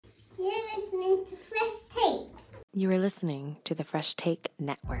You're listening to Fresh Take. You are listening to the Fresh Take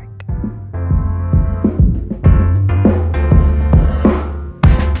Network.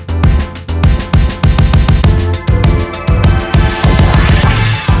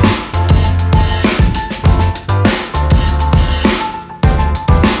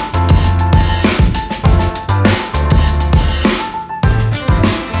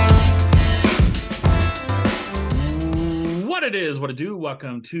 What to do?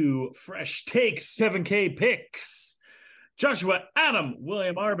 Welcome to Fresh Take 7K Picks. Joshua Adam,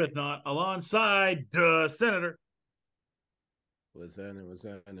 William Arbuthnot, alongside Senator. What's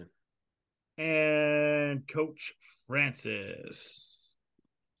happening? And Coach Francis.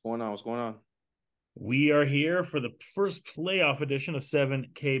 What's going on? We are here for the first playoff edition of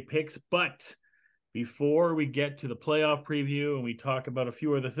 7K Picks, but before we get to the playoff preview and we talk about a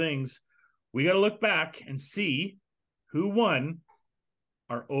few other things, we got to look back and see who won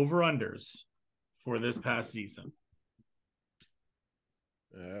our over-unders for this past season.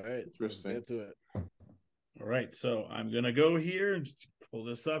 All right, let's get to it. All right, so I'm going to go here and pull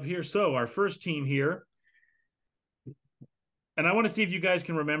this up here. So our first team here, and I want to see if you guys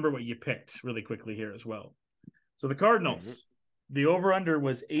can remember what you picked really quickly here as well. So the Cardinals, the over-under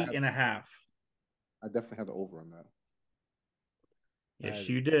was 8.5. I definitely had the over on that. Yes,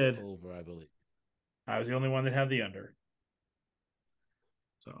 you did. Over, I believe. I was the only one that had the under.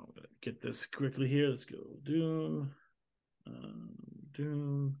 So I'm going to get this quickly here. Let's go. Doom.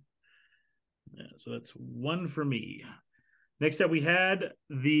 Yeah, so that's one for me. Next up, we had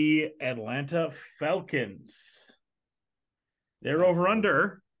the Atlanta Falcons. Their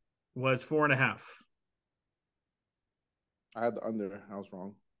over-under was 4.5. I had the under. I was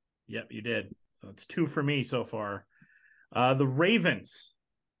wrong. Yep, you did. So it's 2 for me so far. The Ravens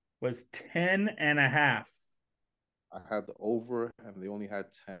was 10.5. I had the over, and they only had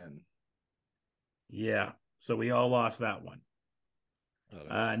 10. Yeah, so we all lost that one.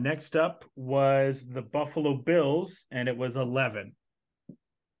 Next up was the Buffalo Bills, and it was 11.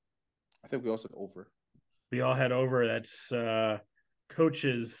 I think we all said over. We all had over. That's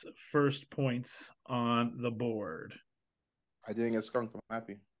Coach's first points on the board. I didn't get skunked. I'm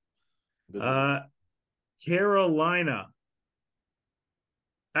happy. Carolina.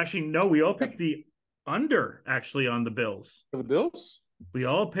 Actually, no, we all picked the under, actually, on the Bills. For the Bills? We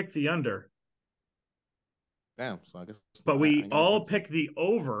all picked the under. Damn, so I guess. But we all picked the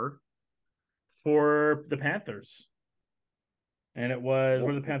over for the Panthers. And it was,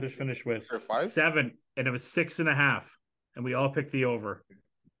 what did the Panthers finish with? 5? 7, and it was 6.5. And we all picked the over.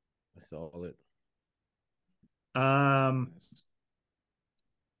 I saw it. I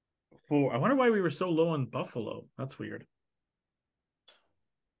wonder why we were so low on Buffalo. That's weird.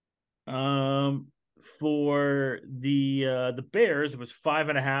 For the Bears, it was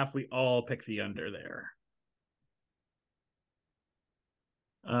 5.5. We all picked the under there.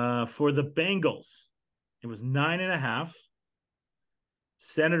 For the Bengals, it was 9.5.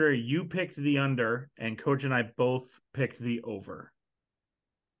 Senator, you picked the under, and Coach and I both picked the over.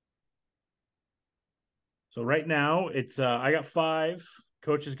 So right now, it's I got 5.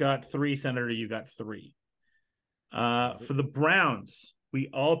 Coach has got 3. Senator, you got 3. For the Browns, we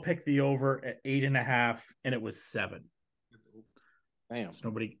all picked the over at 8.5, and it was 7. Damn. So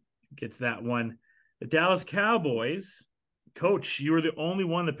nobody gets that one. The Dallas Cowboys, Coach, you were the only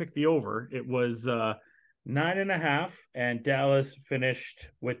one that picked the over. It was 9.5, and Dallas finished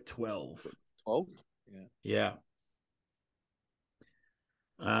with 12. 12? Yeah.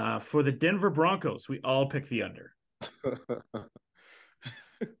 For the Denver Broncos, we all picked the under.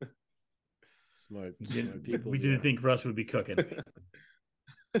 Smart people. We didn't think Russ would be cooking.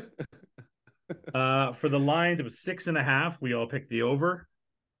 For the Lions, it was 6.5. We all picked the over.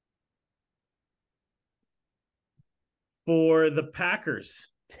 For the Packers,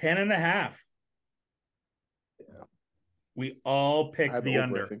 10.5. Yeah. We all picked the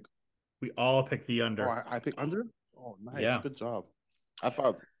under. I think. We all picked the under. Oh, I picked under? Oh, nice. Yeah. Good job. I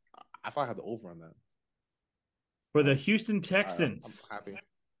thought I had the over on that. For the Houston Texans, I'm happy.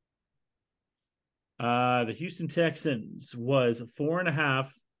 The Houston Texans was 4.5.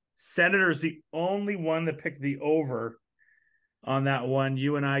 Senator's the only one that picked the over on that one.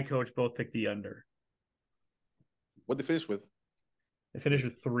 You and I, Coach, both picked the under. What did they finish with? They finished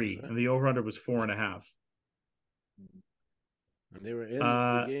with 3, and the over-under was 4.5. And they were in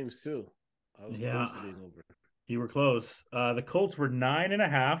the games, too. I was close to being over. You were close. The Colts were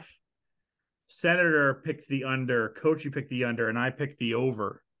 9.5. Senator picked the under. Coach, you picked the under, and I picked the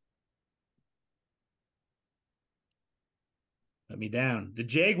over. Let me down. The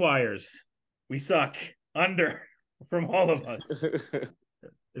Jaguars, we suck. Under from all of us.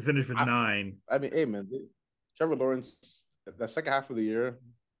 They finished with 9. I mean, hey man, Trevor Lawrence, the second half of the year,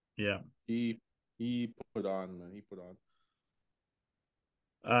 Yeah. he put on, man. He put on.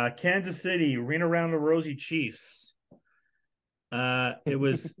 Kansas City, Reno Round the Rosie Chiefs. It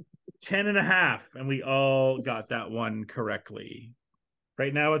was 10.5, and we all got that one correctly.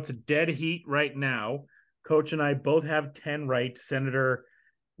 Right now, it's a dead heat right now. Coach and I both have 10 right. Senator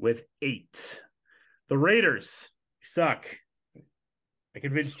with 8. The Raiders suck. I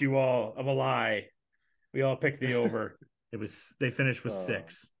convinced you all of a lie. We all picked the over. They finished with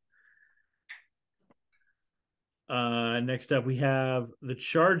 6. Next up, we have the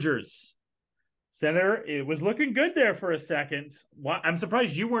Chargers. Senator, it was looking good there for a second. I'm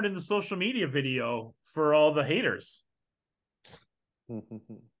surprised you weren't in the social media video for all the haters. It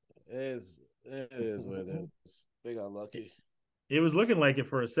is what it is. They got lucky. It was looking like it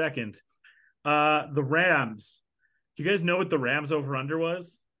for a second. The Rams. Do you guys know what the Rams over-under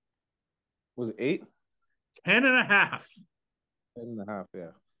was? Was it 8? 10.5. 10.5, yeah.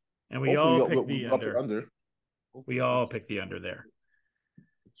 And we all picked the under. under. We all picked the under there.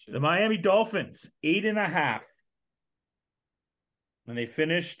 The Miami Dolphins, 8.5. And they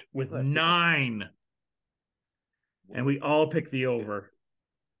finished with 9. And we all picked the over.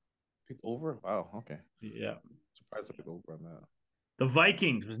 Picked over? Wow, okay. Yeah. Surprised I picked over on that. The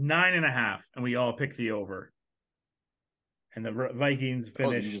Vikings was 9.5, and we all picked the over. And the Vikings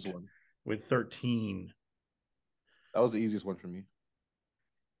finished with 13. That was the easiest one for me.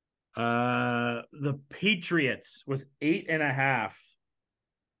 The Patriots was 8.5.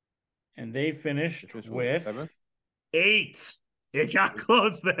 And they finished with 7? 8. It got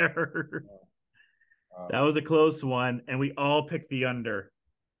close there. That was a close one, and we all picked the under.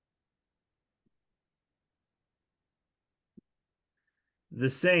 The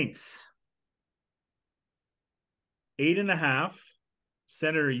Saints, 8.5.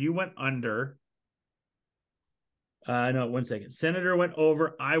 Senator, you went under. No, 1 second. Senator went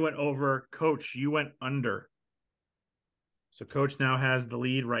over. I went over. Coach, you went under. So Coach now has the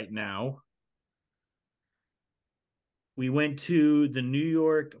lead right now. We went to the New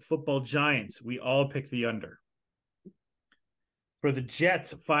York Football Giants. We all picked the under. For the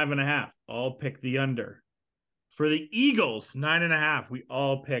Jets, 5.5. All picked the under. For the Eagles, 9.5. We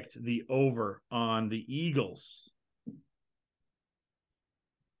all picked the over on the Eagles.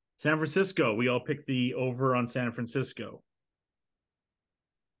 San Francisco, we all picked the over on San Francisco.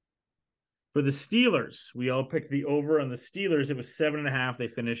 For the Steelers, we all picked the over on the Steelers. It was 7.5. They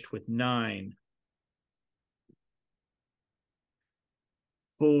finished with 9.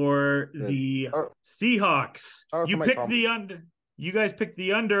 For the Seahawks, you picked the under. You guys picked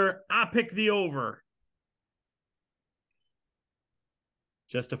the under. I picked the over.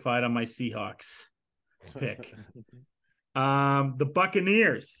 Justified on my Seahawks pick. The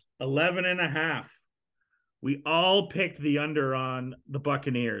Buccaneers, 11.5. We all picked the under on the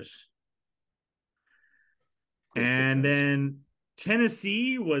Buccaneers. And then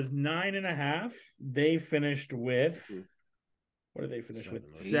Tennessee was 9.5. They finished with, what did they finish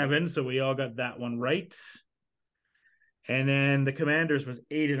with? 7. So we all got that one right. And then the Commanders was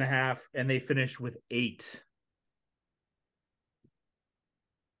 8.5, and they finished with 8.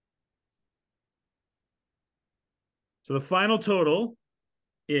 So the final total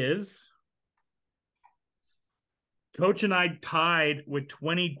is Coach and I tied with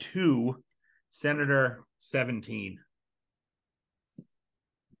 22, Senator 17.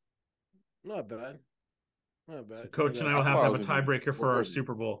 Not bad. Not bad. So Coach and I will have a tiebreaker for our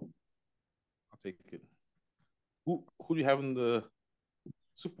Super Bowl. I'll take it. Who do you have in the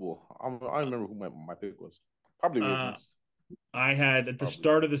Super Bowl? I don't remember who my pick was. Probably Ravens. I had at the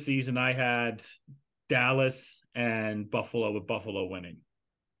start of the season, I had Dallas and Buffalo, with Buffalo winning.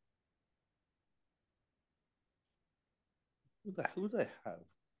 Who did I have?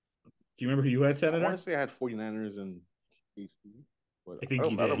 Do you remember who you had, Senator? I want to say I had 49ers and KC. But I think you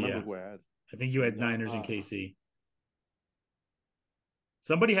did, I don't remember who I had. I think you had Niners and KC.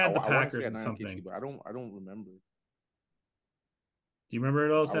 Somebody had the Packers and something. KC, but I don't remember. Do you remember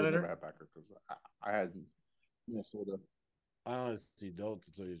it all, I Senator? I had Packers because I had Minnesota. I honestly don't,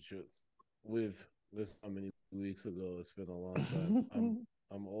 to tell you the truth. With this, how many weeks ago? It's been a long time.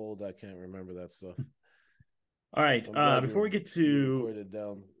 I'm old. I can't remember that stuff. All right. Before we get to recorded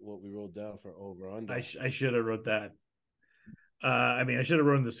down what we wrote down for over under, I should have wrote that. I should have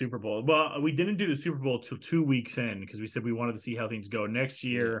written the Super Bowl. Well, we didn't do the Super Bowl till 2 weeks in because we said we wanted to see how things go. Next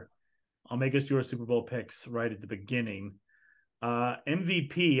year, I'll make us do our Super Bowl picks right at the beginning.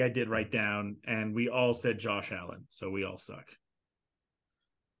 MVP I did write down, and we all said Josh Allen, so we all suck.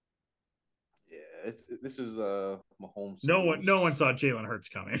 this is Mahomes' No one Steelers. saw Jalen Hurts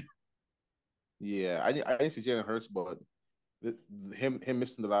coming. Yeah, I didn't see Jalen Hurts, but him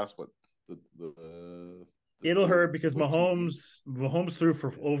missing the last It'll hurt because those 2 games. Mahomes threw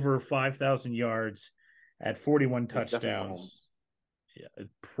for Yeah, over 5,000 yards at 41 it's definitely Mahomes. touchdowns. Yeah, it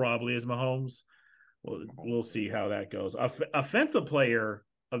probably is Mahomes. We'll see how that goes. Offensive player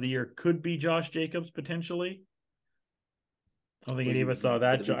of the year could be Josh Jacobs potentially. I don't think any of us saw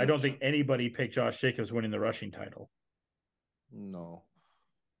that. I don't think anybody picked Josh Jacobs winning the rushing title. No,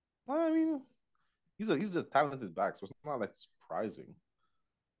 I mean he's a talented back, so it's not like surprising.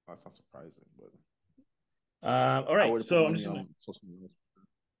 That's not surprising, but All right, so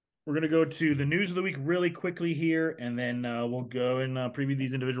we're going to go to the news of the week really quickly here, and then we'll go and preview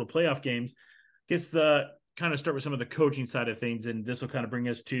these individual playoff games. Guess kind of start with some of the coaching side of things, and this will kind of bring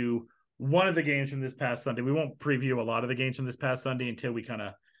us to one of the games from this past Sunday. We won't preview a lot of the games from this past Sunday until we kind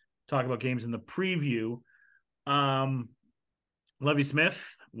of talk about games in the preview. Lovie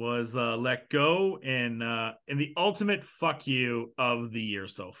Smith was let go in the ultimate fuck you of the year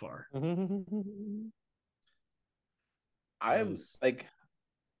so far. I'm like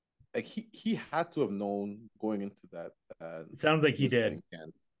he had to have known going into that. It sounds like he did.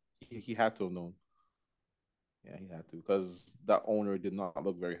 He had to have known. Yeah, he had to, because that owner did not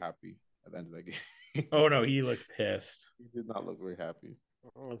look very happy at the end of that game. Oh no, he looked pissed. He did not look very happy.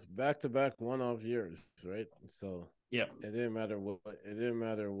 Well, it's back-to-back one-off years, right? So yeah, it didn't matter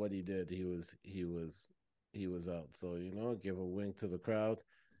what he did. He was out. So give a wink to the crowd.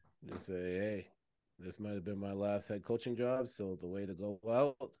 Just say, hey, this might have been my last head coaching job. So the way to go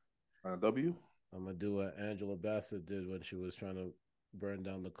out, W. I'm gonna do what Angela Bassett did when she was trying to burn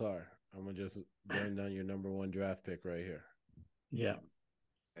down the car. I'm gonna just burn down your number 1 draft pick right here. Yeah.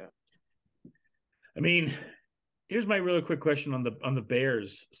 I mean, here's my really quick question on the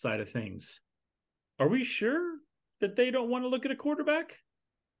Bears side of things. Are we sure that they don't want to look at a quarterback?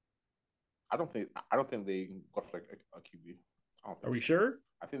 I don't think they go for like a QB. Are we sure?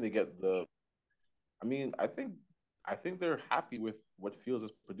 I think they get the. I mean, I think they're happy with what Fields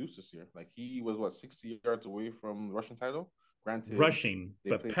has produced this year. Like, he was 60 yards away from the rushing title. Granted, rushing,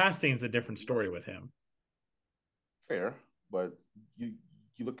 but passing is a different story with him. Fair, but you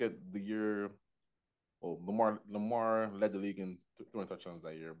look at the year. Well, Lamar led the league in throwing touchdowns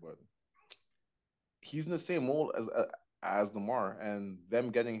that year, but he's in the same mold as Lamar, and them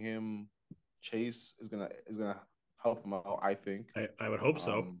getting him Chase is gonna help him out. I think. I would hope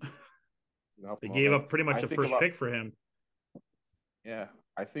so. They gave up pretty much a first pick for him. Yeah,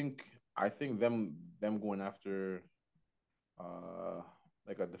 I think them going after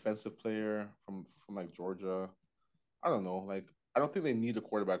like a defensive player from like Georgia. I don't know. Like, I don't think they need a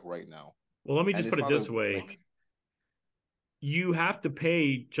quarterback right now. Well, let me just put it this way. You have to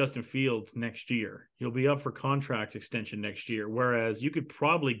pay Justin Fields next year. He'll be up for contract extension next year, whereas you could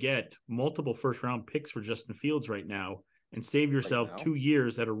probably get multiple first-round picks for Justin Fields right now and save yourself 2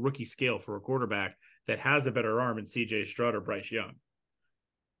 years at a rookie scale for a quarterback that has a better arm in C.J. Stroud or Bryce Young.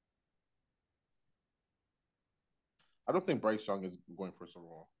 I don't think Bryce Young is going first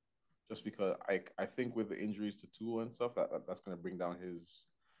overall, just because I think with the injuries to Tua and stuff that's going to bring down his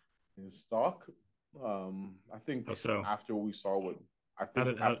stock. I think after we saw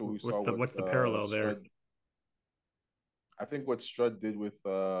what's the parallel there? I think what Stroud did with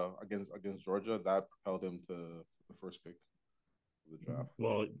against Georgia, that propelled him to the first pick of the draft.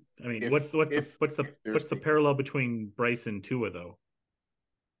 Well, I mean, what's the parallel between Bryce and Tua though?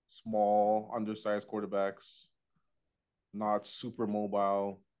 Small, undersized quarterbacks, not super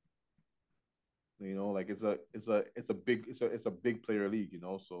mobile. Like it's a big player league,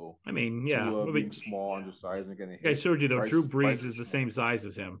 So I mean, yeah, Tua being small, undersized, and getting hit. I showed you though. Drew Brees is the same size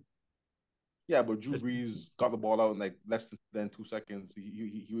as him. Yeah, but Drew Brees got the ball out in like less than 2 seconds.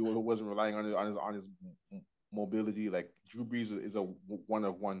 He wasn't relying on his mobility. Like, Drew Brees is a one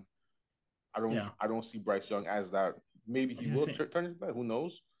of one. I don't see Bryce Young as that. Maybe he will turn into that. Who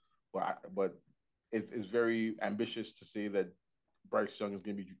knows? But it's very ambitious to say that Bryce Young is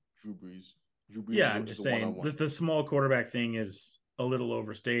going to be Drew Brees. Drew Brees I'm just saying the small quarterback thing is a little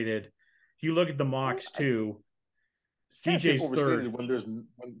overstated. If you look at the mocks too, CJ's third.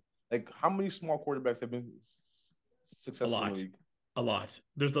 Like, how many small quarterbacks have been successful in the league? A lot.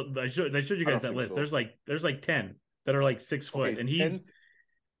 I showed you guys that list. So. There's like 10 that are like 6 foot, and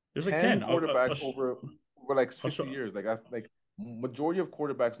there's like 10 quarterbacks over like 50 years. Like majority of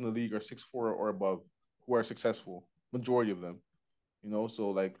quarterbacks in the league are 6'4" or above who are successful. Majority of them,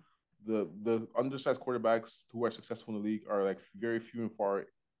 So like the undersized quarterbacks who are successful in the league are like very few and far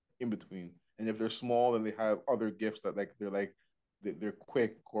in between. And if they're small and they have other gifts that like they're like they're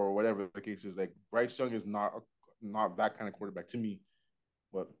quick or whatever the case is. Like Bryce Young is not that kind of quarterback to me,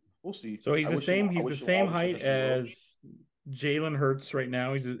 but we'll see. So he's I the wish him- same. I He's the wish him same all the height success in the world. as Jalen Hurts right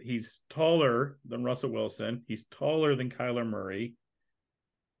now. He's taller than Russell Wilson. He's taller than Kyler Murray.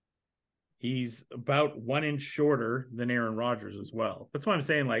 He's about 1 inch shorter than Aaron Rodgers as well. That's why I'm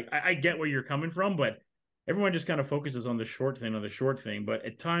saying, like, I get where you're coming from, but everyone just kind of focuses on the short thing. But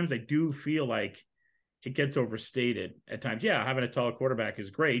at times I do feel like it gets overstated at times. Yeah, having a tall quarterback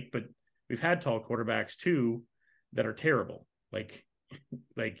is great, but we've had tall quarterbacks too that are terrible. Like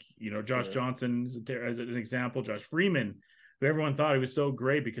Josh Johnson as an example, Josh Freeman, who everyone thought he was so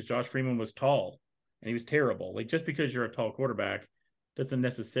great because Josh Freeman was tall and he was terrible. Like, just because you're a tall quarterback doesn't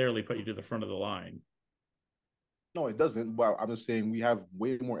necessarily put you to the front of the line. No, it doesn't. Well, I'm just saying we have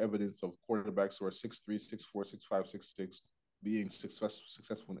way more evidence of quarterbacks who are 6'3", 6'4", 6'5", 6'6", being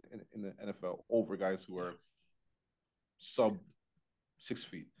successful in the NFL over guys who are sub 6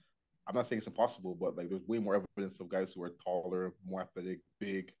 feet. I'm not saying it's impossible, but like there's way more evidence of guys who are taller, more athletic,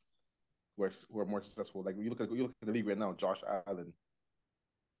 big, who are more successful. Like when you look at the league right now, Josh Allen,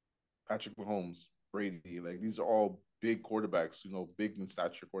 Patrick Mahomes, Brady, like these are all big quarterbacks, big in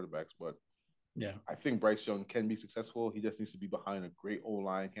stature quarterbacks. But yeah, I think Bryce Young can be successful. He just needs to be behind a great O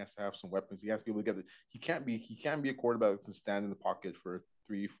line. He has to have some weapons. He has to be able to get it. He can't be a quarterback that can stand in the pocket for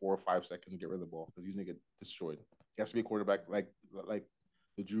 3, 4, 5 seconds and get rid of the ball because he's gonna get destroyed. He has to be a quarterback like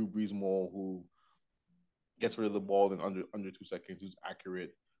the Drew Brees mold who gets rid of the ball in under 2 seconds, who's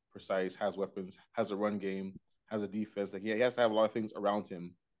accurate, precise, has weapons, has a run game, has a defense. Like he has to have a lot of things around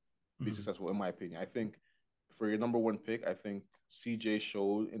him to be successful, in my opinion. I think for your number one pick, I think CJ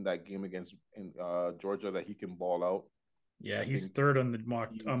showed in that game against Georgia that he can ball out. Yeah, he's third on the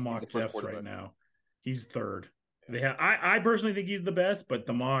mock drafts right now. He's third. Yeah. I personally think he's the best, but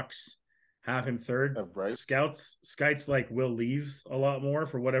the mocks have him third. Scouts like Will Leaves a lot more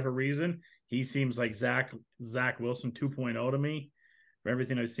for whatever reason. He seems like Zach Wilson 2.0 to me for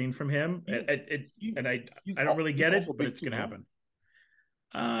everything I've seen from him. I don't really get it, but it's going to happen.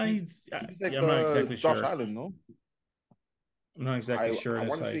 He's like I'm not exactly Josh sure. Allen, no? I'm not exactly sure. I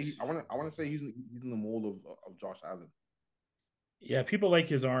want to say he's in the mold of Josh Allen. Yeah, people like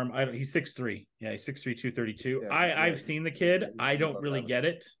his arm. He's 6'3". Yeah, he's 6'3", 232. Yeah, I've seen the kid. I don't really get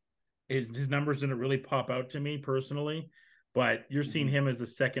it. His numbers didn't really pop out to me personally, but you're seeing him as a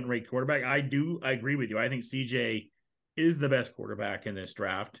second-rate quarterback. I agree with you. I think CJ is the best quarterback in this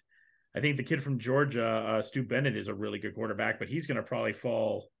draft. I think the kid from Georgia, Stu Bennett, is a really good quarterback, but he's going to probably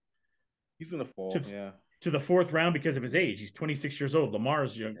fall. He's going to fall, to the fourth round because of his age. He's 26 years old.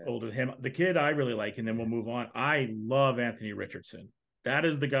 Lamar's older than him. The kid I really like, and then we'll move on. I love Anthony Richardson. That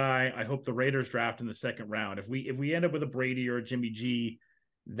is the guy I hope the Raiders draft in the second round. If we end up with a Brady or a Jimmy G,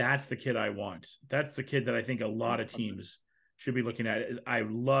 that's the kid I want. That's the kid that I think a lot of teams should be looking at. I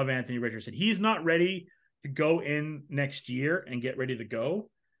love Anthony Richardson. He's not ready to go in next year and get ready to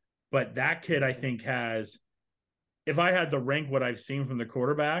go, but that kid I think has. If I had to rank what I've seen from the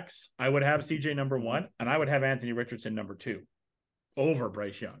quarterbacks, I would have CJ number 1, and I would have Anthony Richardson number 2 over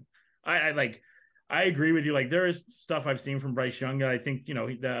Bryce Young. I agree with you. Like, there is stuff I've seen from Bryce Young that I think,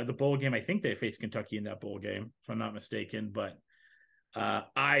 the bowl game, I think they faced Kentucky in that bowl game, if I'm not mistaken. But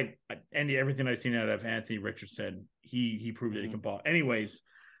everything I've seen out of Anthony Richardson, he proved that he can ball. Anyways,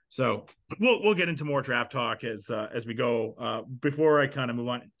 so we'll get into more draft talk as we go. Before I kind of move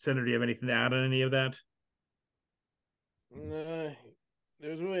on, Senator, do you have anything to add on any of that? Nah,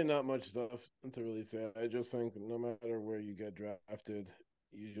 there's really not much stuff to really say. I just think no matter where you get drafted,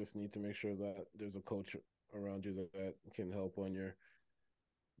 you just need to make sure that there's a coach around you that can help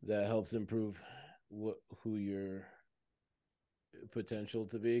that helps improve who your potential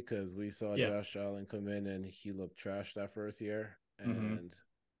to be. Because we saw Josh Allen come in and he looked trash that first year, and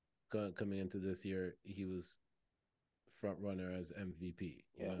coming into this year, he was front runner as MVP.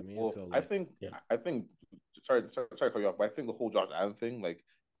 You know what I mean? Well, so I think sorry to cut you off, but I think the whole Josh Allen thing, like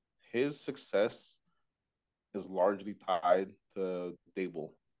his success is largely tied to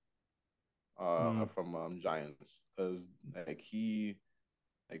Dable from Giants, because like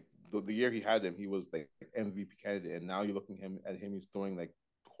the year he had him, he was like MVP candidate, and now you're looking at him, he's throwing like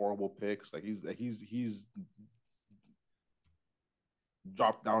horrible picks. Like he's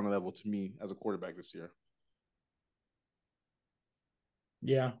dropped down a level to me as a quarterback this year.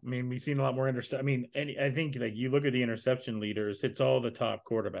 Yeah, I mean, we've seen a lot more intercept. I mean, I think like you look at the interception leaders, it's all the top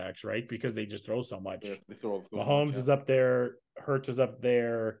quarterbacks, right? Because they just throw so much. Yeah, Mahomes is up there, Hurts is up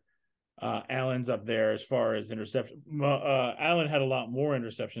there, Allen's up there as far as interception. Allen had a lot more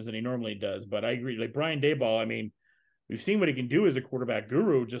interceptions than he normally does, but I agree. Like Brian Daboll, I mean, we've seen what he can do as a quarterback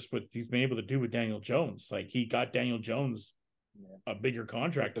guru, just what he's been able to do with Daniel Jones. Like he got Daniel Jones a bigger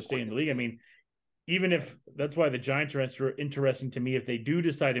contract to stay in the league. I mean, even if that's why the Giants are interesting to me if they do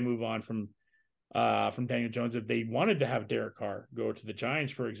decide to move on from Daniel Jones, if they wanted to have Derek Carr go to the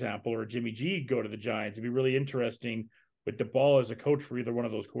Giants, for example, or Jimmy G go to the Giants, it'd be really interesting with DeBall as a coach for either one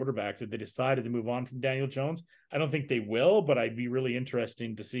of those quarterbacks if they decided to move on from Daniel Jones. I don't think they will, but I'd be really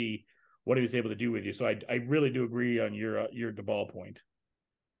interesting to see what he was able to do with you. So I really do agree on your DeBall point.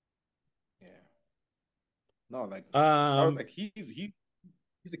 Yeah. No, like he's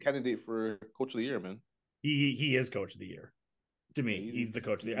a candidate for coach of the year, man. He is coach of the year. To me, Yeah, he's the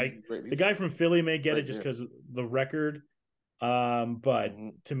coach of the year. Right, the guy from Philly may get it just because of the record. But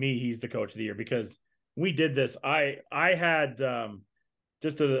to me, he's the coach of the year because we did this. I had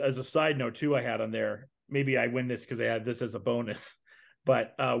just as a side note too, I had on there. Maybe I win this because I had this as a bonus.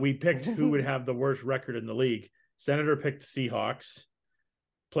 But we picked who would have the worst record in the league. Senator picked the Seahawks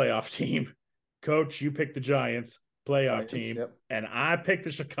playoff team. Coach, you picked the Giants playoff team. Yep. And I picked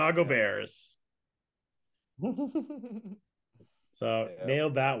the Chicago Bears. So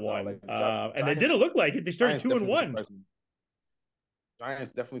nailed that one. And it didn't look like it. They started 2-1.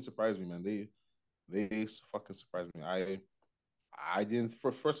 Giants definitely surprised me, man. They fucking surprised me. I didn't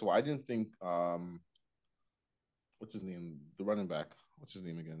first of all, I didn't think what's his name? The running back. What's his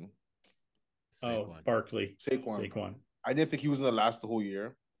name again? Barkley. Saquon. I didn't think he was gonna last the whole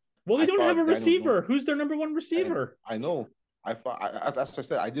year. Well, they don't have a receiver. Who's their number one receiver? I know. I thought that's what I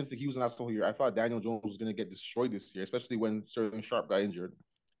said. I didn't think he was gonna last the whole year. I thought Daniel Jones was gonna get destroyed this year, especially when Sterling Sharp got injured,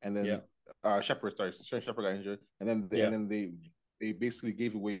 and then Sterling Shepard got injured, and then they basically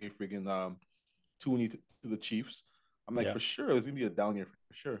gave away friggin' Tooney to the Chiefs. I'm like, for sure, it's gonna be a down year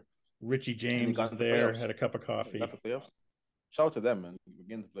for sure. Richie James was there, had a cup of coffee. Got the playoffs. Shout out to them, man.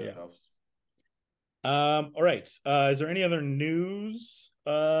 Again, the playoffs. All right. Is there any other news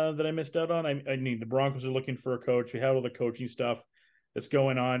that I missed out on? I mean, the Broncos are looking for a coach. We have all the coaching stuff that's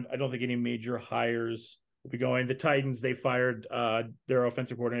going on. I don't think any major hires will be going. The Titans, they fired their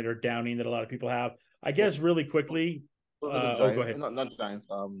offensive coordinator, Downing, that a lot of people have. I guess really quickly. Go ahead. Not Giants.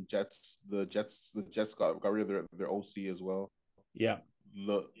 Jets. The Jets got rid of their OC as well. Yeah.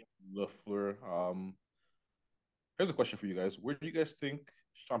 LaFleur. Here's a question for you guys. Where do you guys think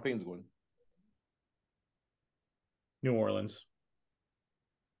Sean Payton's going? New Orleans.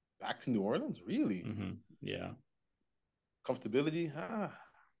 Back to New Orleans? Really? Mm-hmm. Yeah. Comfortability? I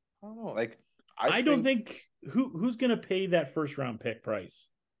don't know. Like, I don't think who's going to pay that first round pick price.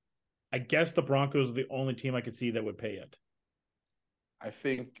 I guess the Broncos are the only team I could see that would pay it. I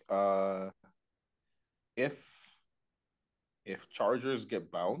think if Chargers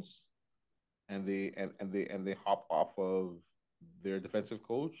get bounced and they hop off of their defensive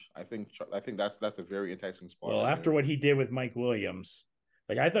coach, I think that's a very enticing spot. Well, after what he did with Mike Williams,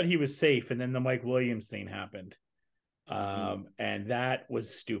 like I thought he was safe, and then the Mike Williams thing happened, and that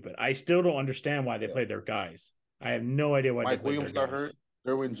was stupid. I still don't understand why they played their guys. I have no idea why Mike Williams got hurt.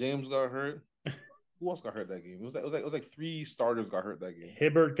 Derwin James got hurt. Who else got hurt that game? It was like three starters got hurt that game.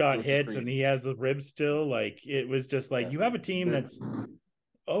 Hibbert got hit, and he has the ribs still. Like it was just like you have a team that's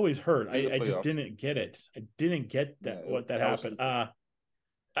always hurt. I just didn't get it. I didn't get that that happened.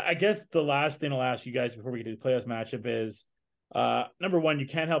 I guess the last thing I'll ask you guys before we get to the playoffs matchup is number one, you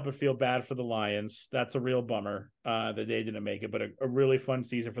can't help but feel bad for the Lions. That's a real bummer that they didn't make it, but a really fun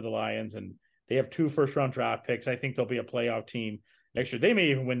season for the Lions, and they have 2 first-round draft picks. I think they'll be a playoff team next year. They may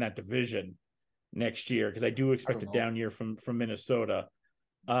even win that division next year because I do expect a down year from Minnesota.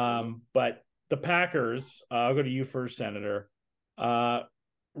 But the Packers, I'll go to you first, Senator.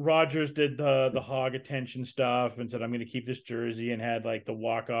 Rodgers did the hog attention stuff and said, I'm going to keep this jersey, and had like the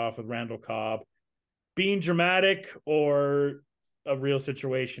walk-off with Randall Cobb. Being dramatic or a real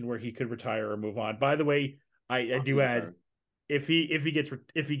situation where he could retire or move on? By the way, I do add, if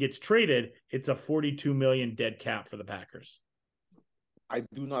he gets traded, it's a $42 million dead cap for the Packers. I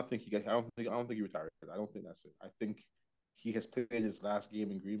do not think he gets. I don't think he retired. I don't think that's it. I think he has played his last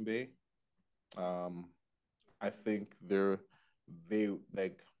game in Green Bay. I think they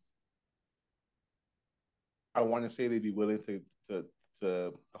like. I want to say they'd be willing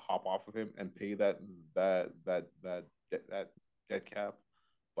to hop off of him and pay that dead cap,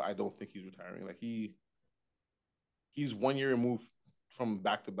 but I don't think he's retiring. Like he's 1 year removed from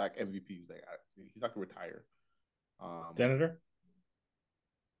back-to-back MVPs. Like he's not gonna retire. Senator.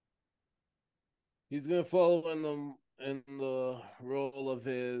 He's gonna follow in the role of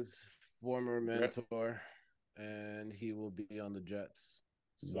his former mentor, and he will be on the Jets.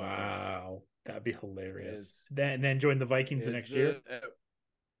 So wow, that'd be hilarious. Then join the Vikings the next year.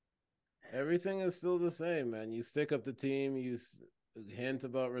 Everything is still the same, man. You stick up the team. You hint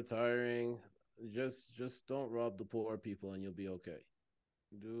about retiring. just don't rob the poor people and you'll be okay.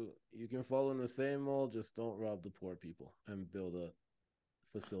 You can follow in the same mold, just don't rob the poor people and build a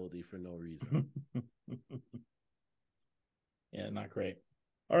facility for no reason. Yeah, not great.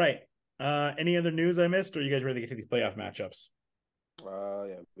 All right. Any other news I missed, or are you guys ready to get to these playoff matchups?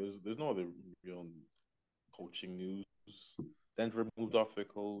 Yeah, there's no other real coaching news. Denver moved off their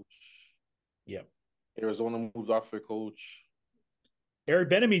coach. Yep. Arizona moved off their coach. Eric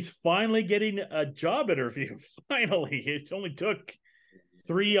Bieniemy's finally getting a job interview. Finally, it only took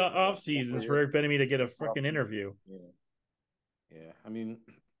 3 off seasons for Eric Bieniemy to get a freaking interview. Yeah. I mean,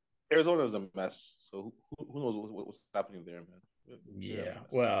 Arizona is a mess. So who knows what's happening there, man? Yeah.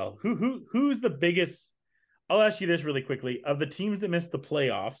 Well, who's the biggest? I'll ask you this really quickly. Of the teams that missed the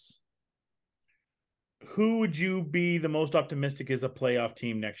playoffs, who would you be the most optimistic is a playoff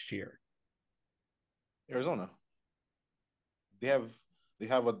team next year? Arizona. They have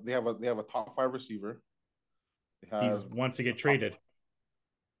a top 5 receiver. He's wants to get traded.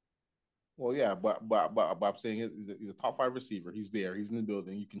 Well, yeah, but I'm saying he's a top 5 receiver. He's there. He's in the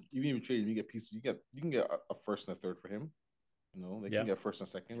building. You can even if you trade him, you get pieces. You can get a first and a third for him. You know, they can get first and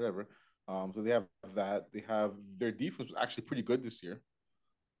second, whatever. So they have that. They have their defense was actually pretty good this year.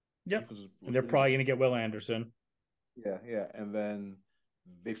 Yep, and they're probably going to get Will Anderson. Yeah, and then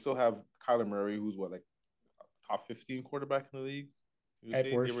they still have Kyler Murray, who's like top 15 quarterback in the league.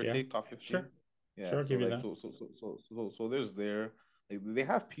 At worst, take top 15. Sure. Yeah, sure, so give you like, that. so there's there. Like, they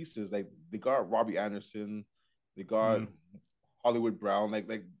have pieces. Like they got Robbie Anderson, they got Hollywood Brown. Like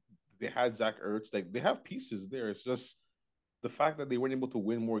they had Zach Ertz. Like they have pieces there. It's just the fact that they weren't able to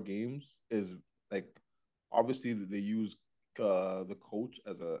win more games is like obviously they use the coach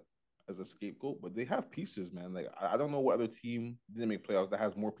as a scapegoat, but they have pieces, man. Like I don't know what other team didn't make playoffs that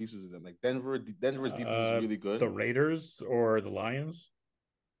has more pieces than them. Like Denver's defense is really good. The Raiders or the Lions?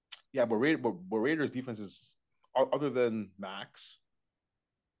 Yeah, but Raiders defense is other than Max.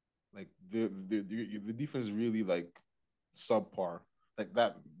 Like the defense is really like subpar. Like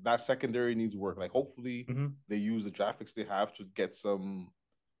that secondary needs work. Like hopefully they use the draft picks they have to get some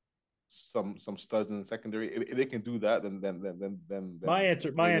studs in the secondary. If they can do that, then my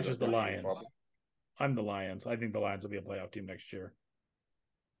answer is the Lions. I'm the Lions. I think the Lions will be a playoff team next year.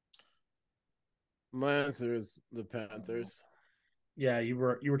 My answer is the Panthers. Yeah, you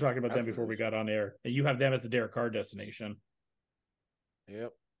were talking about them before we got on air. You have them as the Derek Carr destination.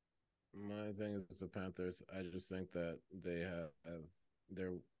 Yep. My thing is the Panthers. I just think that they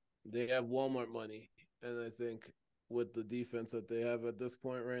have Walmart money, and I think with the defense that they have at this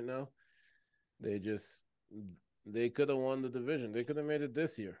point right now, they could have won the division. They could have made it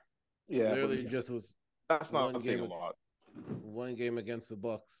this year. Yeah, literally just was. That's not saying a lot. One game against the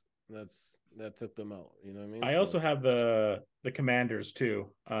Bucks. That took them out. You know what I mean? I also have the Commanders too.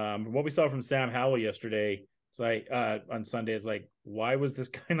 What we saw from Sam Howell yesterday. It's like on Sunday is like, why was this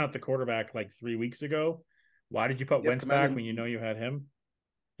guy not the quarterback like 3 weeks ago? Why did you put Wentz back when you know you had him?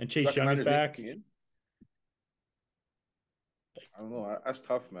 And Chase Young is back. I don't know. That's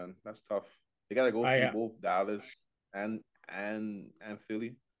tough, man. That's tough. They got to go through both Dallas and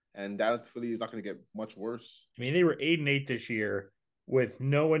Philly, and Dallas Philly is not going to get much worse. I mean, they were 8-8 this year with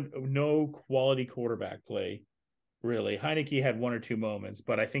no quality quarterback play. Really, Heineke had 1 or 2 moments,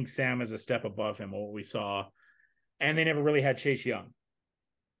 but I think Sam is a step above him. What we saw, and they never really had Chase Young,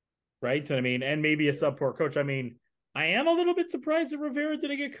 right? I mean, and maybe a subpar coach. I mean, I am a little bit surprised that Rivera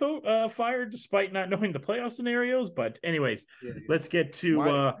didn't get fired despite not knowing the playoff scenarios. But anyways, let's get to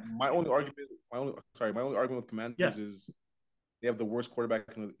my only argument with Commanders is they have the worst quarterback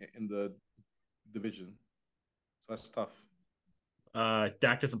in the division, so that's tough.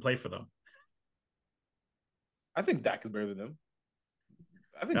 Dak doesn't play for them. I think Dak is better than them.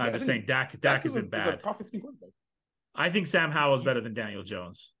 I'm just saying Dak isn't bad. Top 15 quarterback. I think Sam Howell is better than Daniel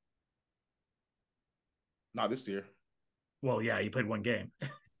Jones. Not this year. Well, yeah, he played 1 game.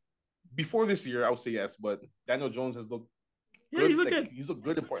 Before this year, I would say yes, but Daniel Jones has looked good. He's looked good. He's looked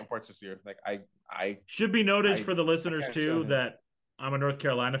good in important parts this year. Like I should be noted for the listeners too that I'm a North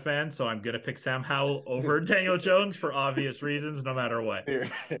Carolina fan, so I'm gonna pick Sam Howell over Daniel Jones for obvious reasons, no matter what.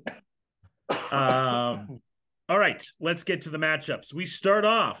 All right, let's get to the matchups. We start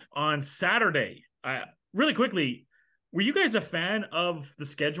off on Saturday. Really quickly, were you guys a fan of the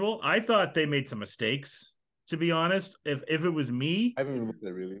schedule? I thought they made some mistakes, to be honest. If it was me, I haven't even looked at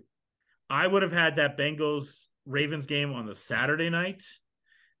it really. I would have had that Bengals-Ravens game on the Saturday night,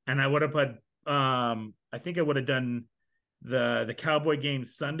 and I would have put I think I would have done the Cowboy game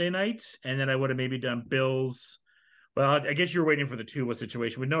Sunday night, and then I would have maybe done Bills. Well, I guess you were waiting for the Tua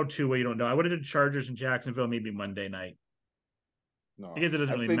situation. With no Tua, you don't know. I would have done Chargers and Jacksonville maybe Monday night. No, I guess it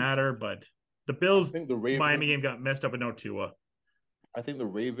doesn't really matter, but The Bills I think the Ravens, Miami game got messed up with no Tua. I think the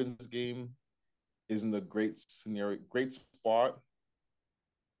Ravens game is in the great spot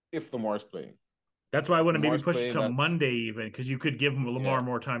if Lamar's playing. That's why I want to maybe Lamar's push it playing, to that Monday even, because you could give Lamar yeah,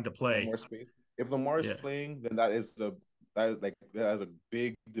 more time to play. more space. If Lamar's Yeah. playing, then that is a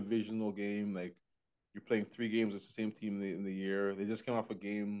big divisional game. Like you're playing 3 games as the same team in the year. They just came off a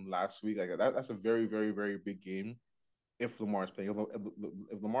game last week. Like that's a very, very, very big game. If Lamar's playing,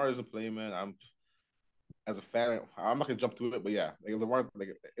 if Lamar isn't playing, man, I'm as a fan, I'm not gonna jump to it, but yeah, if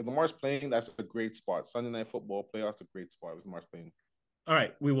Lamar's playing, that's a great spot. Sunday Night Football playoffs, a great spot if Lamar's playing. All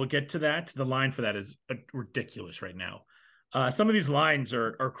right, we will get to that. The line for that is ridiculous right now. Some of these lines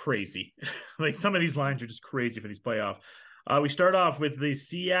are crazy. Like some of these lines are just crazy for these playoffs. We start off with the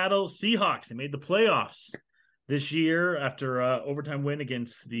Seattle Seahawks. They made the playoffs this year after overtime win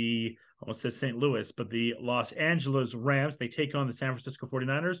against the, almost said St. Louis, but the Los Angeles Rams. They take on the San Francisco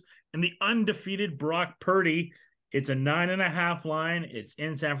 49ers and the undefeated Brock Purdy. It's a 9.5 line. It's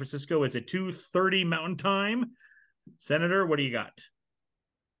in San Francisco. It's at 2:30 Mountain Time. Senator, what do you got?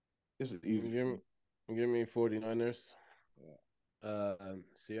 This is easy. Give me 49ers.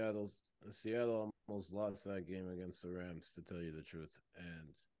 Seattle almost lost that game against the Rams, to tell you the truth, and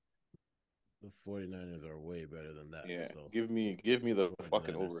the 49ers are way better than that. Yeah, so give me the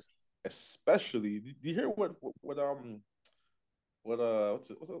fucking over. Especially, do you hear what's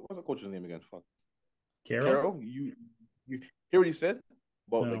the coach's name again? Fuck, Carroll. You hear what he said?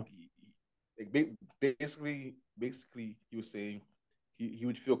 Well, No. basically, he was saying he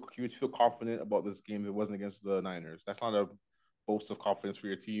would feel confident about this game if it wasn't against the Niners. That's not a boast of confidence for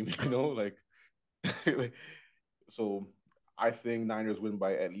your team, you know, like. So I think Niners win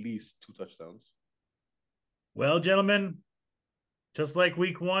by at least 2 touchdowns. Well, gentlemen, just like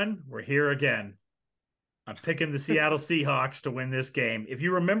week 1, we're here again. I'm picking the Seattle Seahawks to win this game. If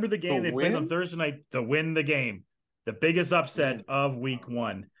you remember the game they played on Thursday night, to win the game, the biggest upset of week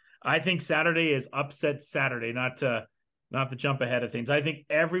 1. I think Saturday is upset Saturday, not to jump ahead of things. I think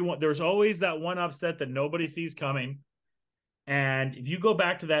there's always that one upset that nobody sees coming. And if you go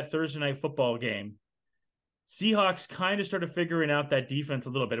back to that Thursday night football game, Seahawks kind of started figuring out that defense a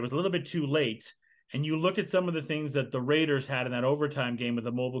little bit. It was a little bit too late. And you look at some of the things that the Raiders had in that overtime game with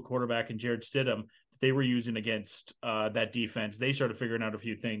the mobile quarterback and Jared Stidham that they were using against that defense. They started figuring out a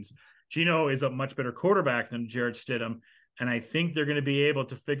few things. Geno is a much better quarterback than Jared Stidham. And I think they're going to be able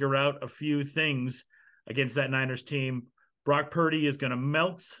to figure out a few things against that Niners team. Brock Purdy is going to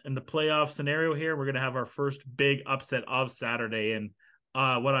melt in the playoff scenario here. We're going to have our first big upset of Saturday. And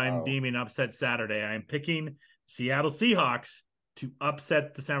what I'm deeming upset Saturday, I'm picking Seattle Seahawks to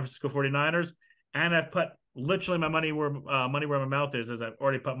upset the San Francisco 49ers. And I've put literally my money where my mouth is, as I've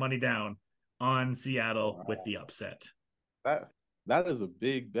already put money down on Seattle with the upset. That is a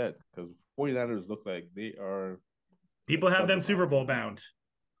big bet, because 49ers look like they are. People have them Super Bowl bound.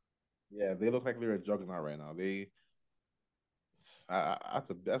 Yeah, they look like they're a juggernaut right now. That's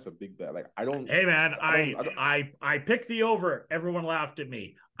a big bet. Like I don't. Hey man, I picked the over. Everyone laughed at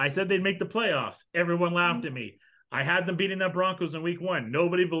me. I said they'd make the playoffs. Everyone laughed at me. I had them beating the Broncos in week 1.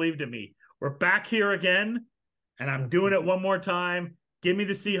 Nobody believed in me. We're back here again, and I'm doing it one more time. Give me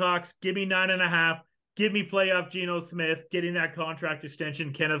the Seahawks. Give me 9.5. Give me playoff Geno Smith getting that contract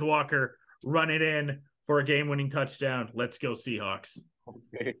extension. Kenneth Walker running in for a game-winning touchdown. Let's go Seahawks.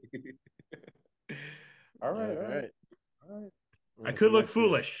 Okay. All right. I could look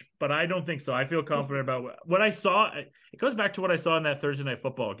foolish, but I don't think so. I feel confident about what I saw. It goes back to what I saw in that Thursday night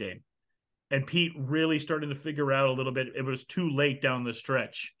football game. And Pete really starting to figure out a little bit. It was too late down the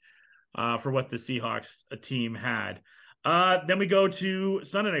stretch for what the Seahawks team had. Then we go to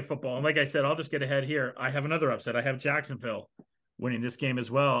Sunday Night Football. And like I said, I'll just get ahead here. I have another upset. I have Jacksonville winning this game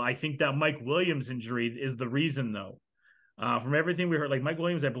as well. I think that Mike Williams injury is the reason, though. From everything we heard, like Mike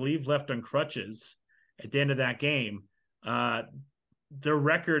Williams, I believe, left on crutches at the end of that game. Their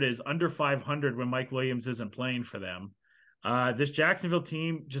record is under 500 when Mike Williams isn't playing for them. This Jacksonville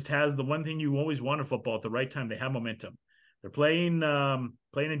team just has the one thing you always want in football at the right time. They have momentum. They're playing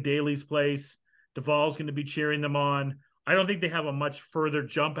in Daly's place. Duvall's going to be cheering them on. I don't think they have a much further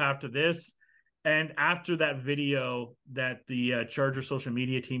jump after this. And after that video that the Charger social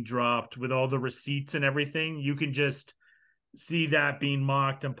media team dropped with all the receipts and everything, you can just see that being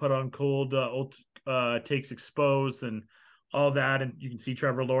mocked and put on cold takes exposed and all that. And you can see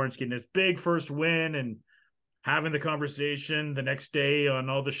Trevor Lawrence getting his big first win and having the conversation the next day on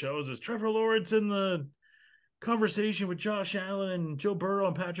all the shows. Is Trevor Lawrence in the conversation with Josh Allen and Joe Burrow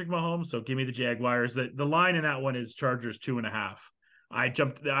and Patrick Mahomes? So give me the Jaguars. The line in that one is Chargers 2.5. I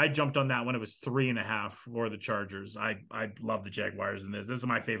jumped on that one. It was 3.5 for the Chargers. I love the Jaguars in this. This is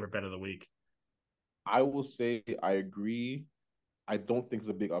my favorite bet of the week. I will say I agree. I don't think it's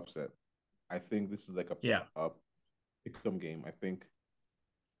a big upset. I think this is like a pick-em game. I think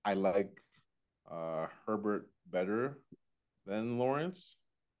I like Herbert better than Lawrence.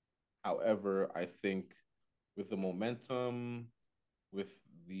 However, I think with the momentum, with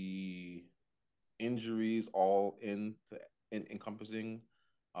the injuries all in encompassing,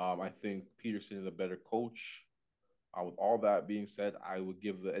 I think Peterson is a better coach. With all that being said, I would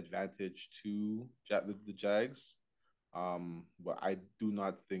give the advantage to the Jags. But I do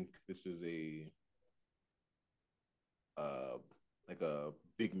not think this is uh like a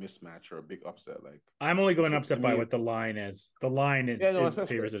big mismatch or a big upset. Like I'm only going so, upset by what the line is. The line is, yeah, no, is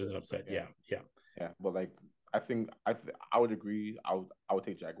favors it as an upset. yeah. Yeah. Yeah, but like I think I would agree. I would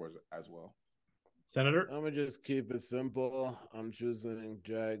take Jaguars as well. Senator? I'm gonna just keep it simple. I'm choosing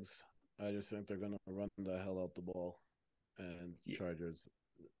Jags. I just think they're gonna run the hell out the ball, and Chargers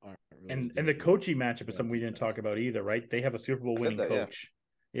aren't really. And the coaching matchup is something we didn't talk about either, right? They have a Super Bowl winning coach.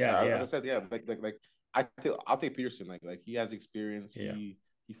 Yeah. As I said, yeah, like I'll take Peterson. Like he has experience. Yeah. He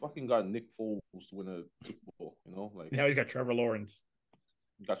fucking got Nick Foles to win a Super Bowl. You know, like now he's got Trevor Lawrence.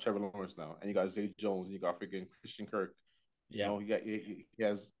 You got Trevor Lawrence now, and you got Zay Jones, and you got freaking Christian Kirk. Yeah, you know, he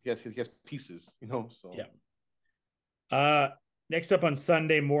has pieces. You know, so yeah. Next up on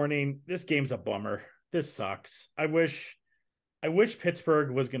Sunday morning, this game's a bummer. This sucks. I wish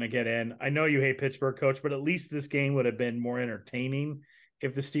Pittsburgh was going to get in. I know you hate Pittsburgh, coach, but at least this game would have been more entertaining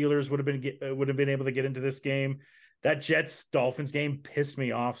if the Steelers would have been able to get into this game. That Jets Dolphins game pissed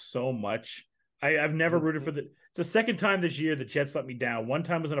me off so much. I've never rooted for it's the second time this year the Jets let me down. One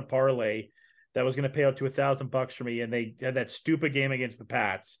time was in a parlay that was going to pay out to $1,000 for me, and they had that stupid game against the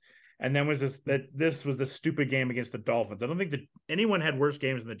Pats. And then this was the stupid game against the Dolphins. I don't think that anyone had worse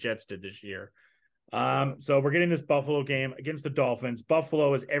games than the Jets did this year. So we're getting this Buffalo game against the Dolphins.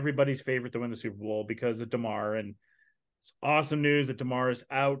 Buffalo is everybody's favorite to win the Super Bowl because of DeMar, and it's awesome news that DeMar is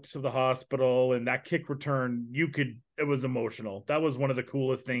out of the hospital, and that kick return, it was emotional. That was one of the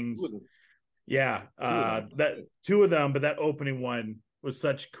coolest things. Yeah. That two of them, but that opening one was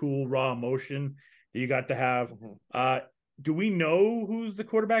such cool raw emotion that you got to have. Do we know who's the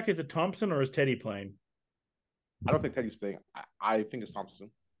quarterback? Is it Thompson or is Teddy playing? I don't think Teddy's playing. I think it's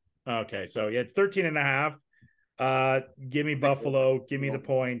Thompson. Okay, so yeah, it's 13.5. Give me Buffalo. Give me the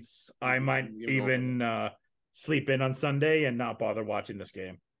points. I might even sleep in on Sunday and not bother watching this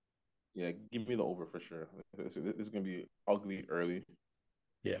game. Yeah, give me the over for sure. This is going to be ugly early.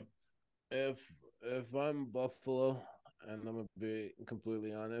 Yeah. If I'm Buffalo, and I'm gonna be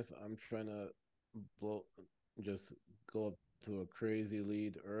completely honest, I'm trying to just go up to a crazy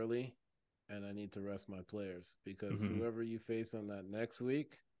lead early, and I need to rest my players because whoever you face on that next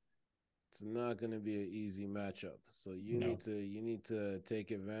week, it's not going to be an easy matchup. So you need to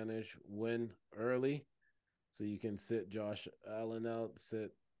take advantage, win early, so you can sit Josh Allen out,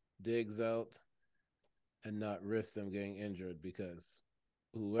 sit Diggs out, and not risk them getting injured because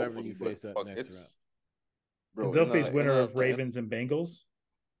whoever you face that next round. Bro, they'll face winner of Ravens and Bengals.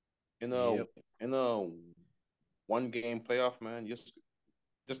 In a one game playoff, man, just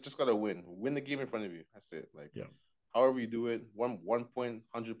gotta win. Win the game in front of you. That's it. Like however you do it, 1 point,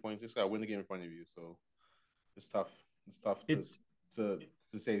 100 points, just gotta win the game in front of you. So it's tough. It's tough to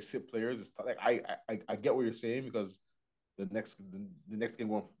say sit players. It's tough. Like I get what you're saying because the next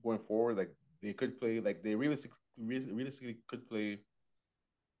game going forward, like they could play, like they realistically could play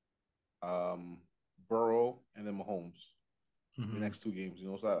Burrow and then Mahomes the next two games. You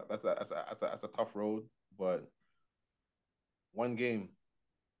know, so that's a tough road, but one game.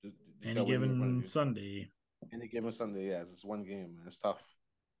 Just any given Sunday. Any given Sunday, yeah, it's one game, man. It's tough.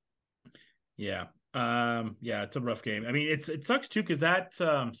 Yeah. It's a rough game. I mean, it sucks too because that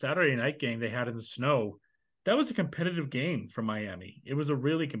Saturday night game they had in the snow, that was a competitive game for Miami. It was a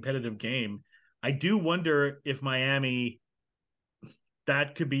really competitive game. I do wonder if Miami,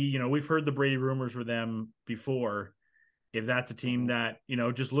 that could be, we've heard the Brady rumors for them before. If that's a team that,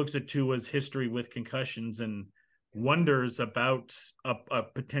 just looks at Tua's history with concussions and wonders about a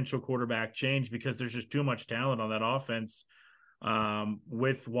potential quarterback change because there's just too much talent on that offense.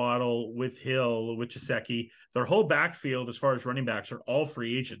 With Waddle, with Hill, with Gesicki, their whole backfield as far as running backs are all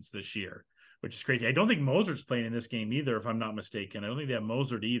free agents this year, which is crazy. I don't think Mosert's playing in this game either, if I'm not mistaken. I don't think they have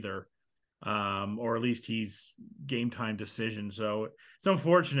Mosert either, or at least he's game time decision. So it's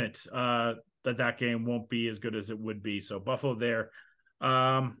unfortunate that game won't be as good as it would be. So Buffalo there.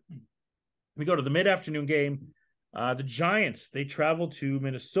 We go to the mid-afternoon game. The Giants, they travel to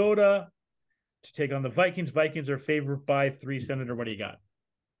Minnesota to take on the Vikings. Vikings are favored by 3. Senator, what do you got?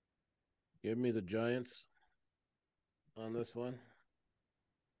 Give me the Giants on this one.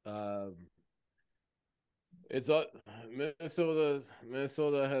 It's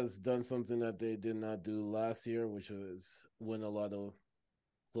Minnesota has done something that they did not do last year, which was win a lot of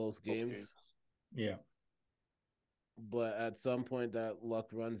close games. Yeah. But at some point that luck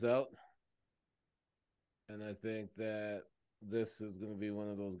runs out. And I think that this is going to be one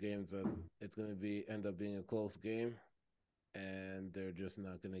of those games that it's going to be end up being a close game, and they're just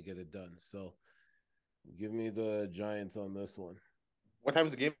not going to get it done. So give me the Giants on this one. What time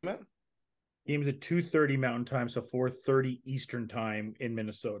is the game, man? Game's at 2:30 Mountain Time, so 4:30 Eastern Time in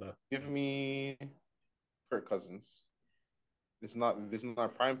Minnesota. Give me Kirk Cousins. This is not a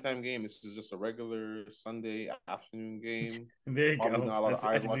primetime game. This is just a regular Sunday afternoon game. There you Probably go. not a lot of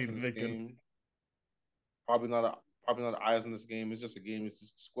eyes I see watching the this victims. game. Probably not eyes in this game. It's just a game. It's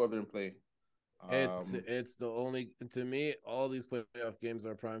just go out there and play. It's the only, to me, all these playoff games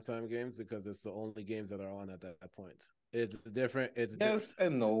are primetime games because it's the only games that are on at that point. It's different. It's yes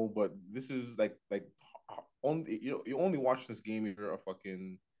and no, but this is like only you only watch this game if you're a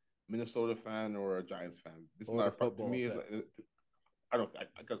fucking Minnesota fan or a Giants fan. It's Or not a football to me. It's fan. like,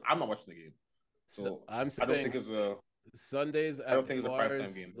 because I'm not watching the game, so I'm I don't saying think it's a. Sundays I don't at think it's a bars,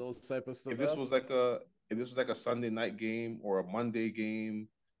 primetime game. those type of stuff. If this was like a Sunday night game or a Monday game,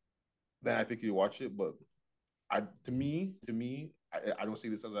 then I think you watch it. But to me, I don't see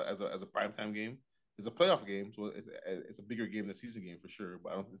this as a primetime game. It's a playoff game, so it's a bigger game than a season game for sure.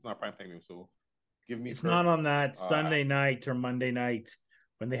 But it's not a primetime game, so give me. It's Kirk. not on that Sunday night or Monday night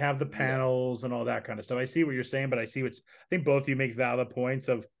when they have the panels and all that kind of stuff. I see what you're saying, but I think both of you make valid points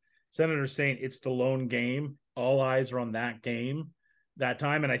of Senator saying it's the lone game. All eyes are on that game that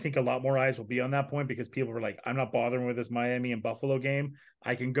time. And I think a lot more eyes will be on that point because people were like, I'm not bothering with this Miami and Buffalo game.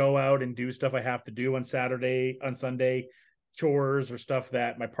 I can go out and do stuff I have to do on Sunday, chores or stuff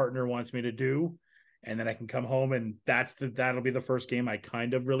that my partner wants me to do. And then I can come home and that'll be the first game I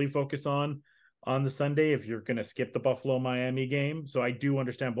kind of really focus on the Sunday if you're going to skip the Buffalo Miami game. So I do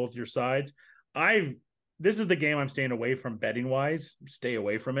understand both your sides. This is the game I'm staying away from betting wise. Stay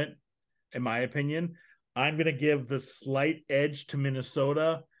away from it, in my opinion. I'm going to give the slight edge to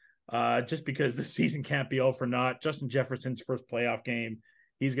Minnesota just because the season can't be all for naught. Justin Jefferson's first playoff game,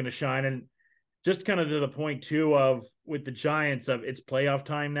 he's going to shine. And just kind of to the point, too, of with the Giants, of it's playoff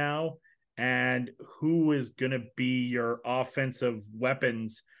time now. And who is going to be your offensive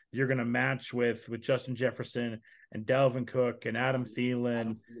weapons you're going to match with Justin Jefferson and Dalvin Cook and Adam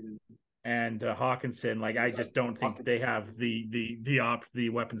Thielen and Hawkinson? Like, I just don't think they have the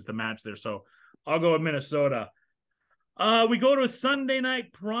weapons to match there. So I'll go with Minnesota. We go to Sunday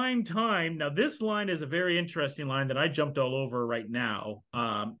night prime time. Now, this line is a very interesting line that I jumped all over right now.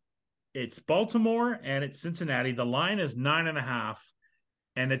 It's Baltimore and it's Cincinnati. The line is 9.5.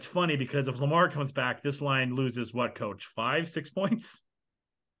 And it's funny because if Lamar comes back, this line loses what, Coach? 5-6 points?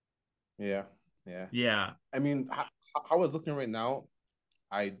 Yeah. Yeah. I mean, I was looking right now.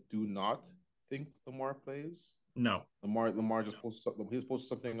 I do not think Lamar plays. No. Lamar just posted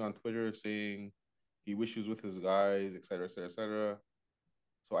something on Twitter saying he wishes with his guys, et cetera, et cetera, et cetera.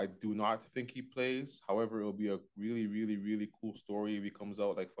 So I do not think he plays. However, it'll be a really, really, really cool story if he comes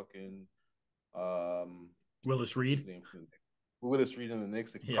out like fucking Willis Reed. Willis Reed in the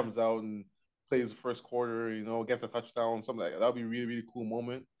Knicks. It comes out and plays the first quarter, gets a touchdown, something like that. That'll be a really, really cool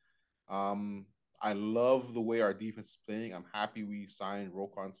moment. I love the way our defense is playing. I'm happy we signed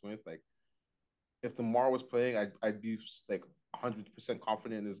Roquan Smith. Like, if Lamar was playing, I'd be like 100%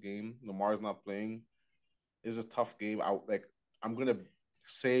 confident in this game. Lamar's not playing. It's a tough game. I'm gonna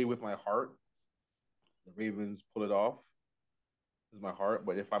say with my heart, the Ravens pull it off. With my heart,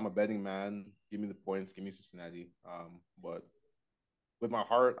 but if I'm a betting man, give me the points, give me Cincinnati. But with my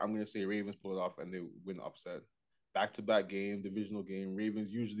heart, I'm gonna say Ravens pull it off and they win upset. Back-to-back game, divisional game.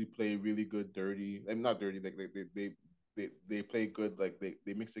 Ravens usually play really good, dirty. I mean, not dirty. Like they play good. Like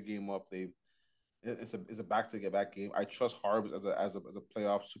they mix the game up. It's a back-to-back game. I trust Harbs as a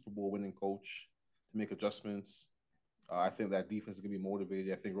playoff Super Bowl winning coach to make adjustments. I think that defense is gonna be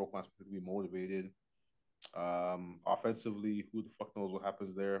motivated. I think Roquan Smith is gonna be motivated. Offensively, who the fuck knows what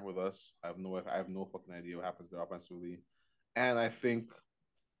happens there with us? I have no fucking idea what happens there offensively. And I think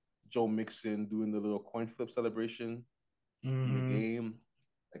Joe Mixon doing the little coin flip celebration in the game,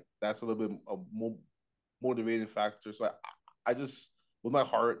 like that's a little bit of more motivating factor. So I just, with my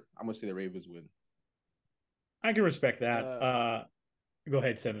heart, I'm gonna say the Ravens win. I can respect that. Go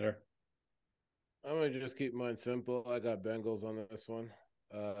ahead, Senator. I'm gonna just keep mine simple. I got Bengals on this one.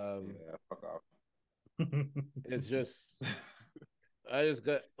 Yeah, fuck off. It's just, I just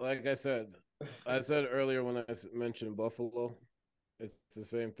got, like I said earlier when I mentioned Buffalo, it's the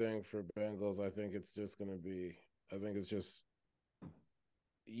same thing for Bengals. I think it's just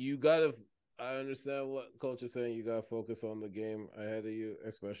I understand what coach is saying. You gotta focus on the game ahead of you,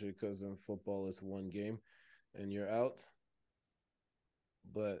 especially because in football it's one game, and you're out.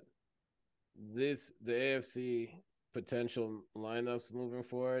 But the AFC potential lineups moving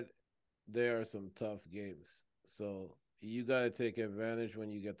forward, there are some tough games. So you got to take advantage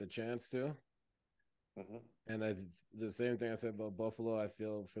when you get the chance to. Mm-hmm. And that's the same thing I said about Buffalo. I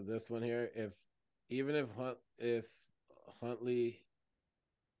feel for this one here, if Huntley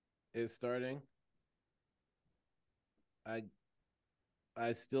is starting, I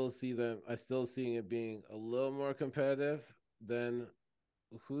I still see them. I still seeing it being a little more competitive than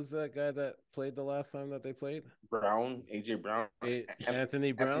who's that guy that played the last time that they played? Brown, AJ Brown,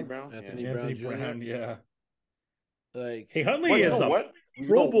 Anthony Brown. Yeah. Anthony Jr. Brown, yeah. Like, Hey, Huntley But you is know a what? You know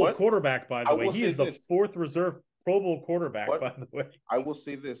Pro Bowl what? quarterback, by the I way. will He say is the this. fourth reserve Pro Bowl quarterback, What? by the way. I will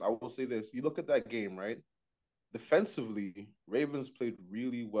say this. I will say this. You look at that game, right? Defensively, Ravens played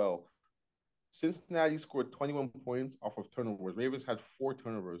really well. Cincinnati scored 21 points off of turnovers. Ravens had 4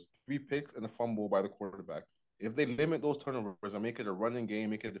 turnovers, 3 picks, and a fumble by the quarterback. If they limit those turnovers and make it a running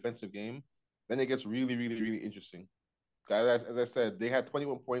game, make it a defensive game, then it gets really, really, really interesting. Guys, as I said, they had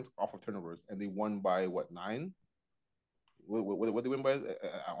 21 points off of turnovers, and they won by what, 9? What they win by?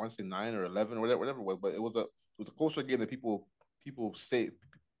 I want to say 9 or 11 or whatever. But it was a closer game than people say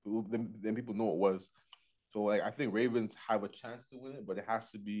than people know it was. So like I think Ravens have a chance to win it, but it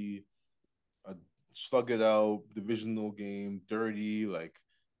has to be a slug it out divisional game, dirty, like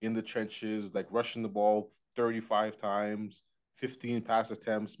in the trenches, like rushing the ball 35 times, 15 pass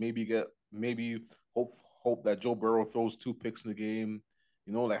attempts, maybe hope that Joe Burrow throws 2 picks in the game.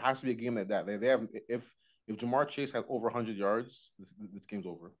 Like it has to be a game like that. They have if Jamar Chase has over 100 yards, this game's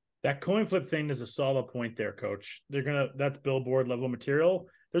over. That coin flip thing is a solid point there, Coach. That's billboard level material.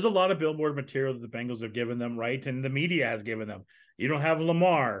 There's a lot of billboard material that the Bengals have given them, right? And the media has given them. You don't have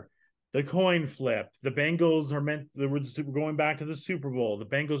Lamar, the coin flip. The Bengals we're going back to the Super Bowl. The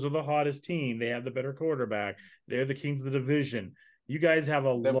Bengals are the hottest team. They have the better quarterback. They're the kings of the division. You guys have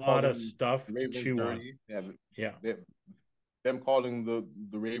a lot of stuff to chew dirty. On. Yeah. Them calling the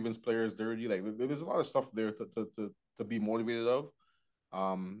Ravens players dirty. Like there's a lot of stuff there to be motivated of.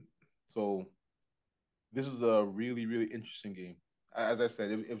 So this is a really, really interesting game. As I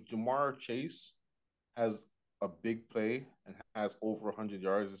said, if Jamar Chase has a big play and has over 100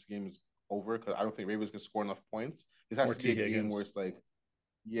 yards, this game is over because I don't think Ravens can score enough points. This has to be a game where it's like,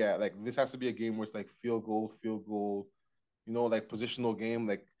 this has to be a game where it's like field goal, like positional game.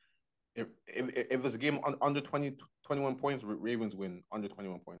 Like if it's a game under 21 points, Ravens win under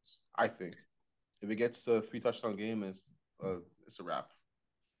 21 points. I think if it gets a 3-touchdown game, it's a wrap.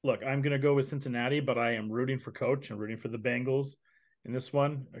 Look, I'm going to go with Cincinnati, but I am rooting for Coach and rooting for the Bengals in this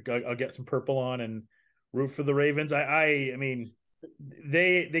one. I'll get some purple on and root for the Ravens. I mean,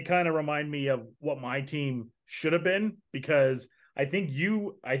 they kind of remind me of what my team should have been because I think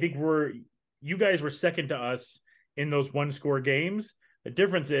you guys were second to us in those 1-score games. The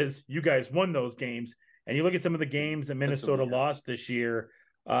difference is you guys won those games, and you look at some of the games that Minnesota lost this year,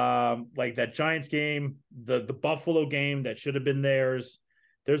 like that Giants game, the Buffalo game that should have been theirs.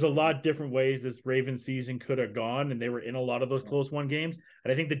 There's a lot different ways this Ravens season could have gone, and they were in a lot of those close one games.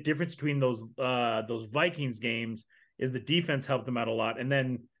 And I think the difference between those Vikings games is the defense helped them out a lot, and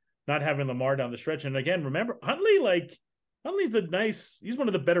then not having Lamar down the stretch. And again, remember Huntley's he's one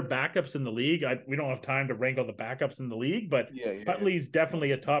of the better backups in the league. We don't have time to rank all the backups in the league, but Huntley's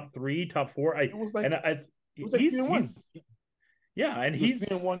definitely a top 3, top 4. He's 3-1 as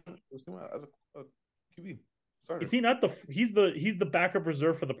a QB. Sorry. He's the backup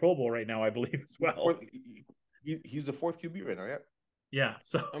reserve for the Pro Bowl right now, I believe, as well. He's the 4th QB right now, yeah. Yeah.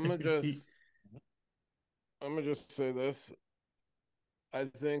 So I'm gonna just say this. I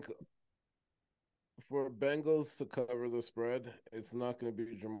think for Bengals to cover the spread, it's not going to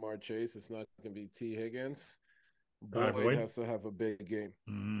be Jamar Chase. It's not going to be T. Higgins. Boyd has to have a big game.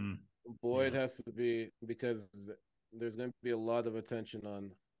 Mm-hmm. Boyd has to be, because there's going to be a lot of attention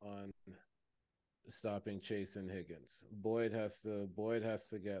on stopping Chase and Higgins. Boyd has to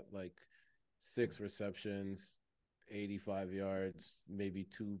get like 6 receptions, 85 yards, maybe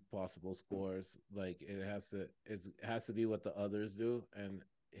 2 possible scores. Like it has to be what the others do, and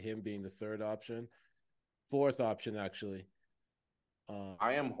him being the 3rd option, 4th option actually.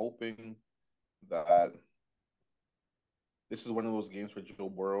 I am hoping that this is one of those games for Joe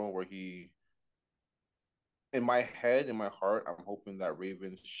Burrow where in my head, in my heart, I'm hoping that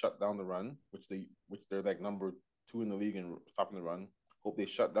Ravens shut down the run, which they're like number 2 in the league in stopping the run. Hope they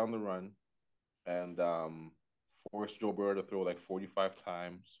shut down the run and force Joe Burrow to throw like 45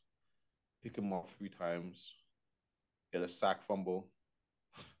 times, pick him off 3 times, get a sack fumble.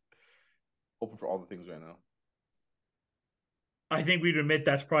 hoping for all the things right now. I think we'd admit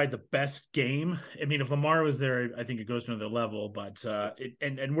that's probably the best game. I mean, if Lamar was there, I think it goes to another level. But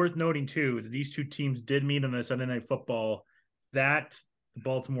and worth noting too, that these two teams did meet on a Sunday Night Football. That the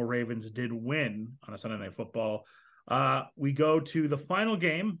Baltimore Ravens did win on a Sunday Night Football. We go to the final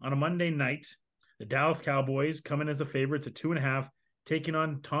game on a Monday night. The Dallas Cowboys come in as the favorites at 2.5, taking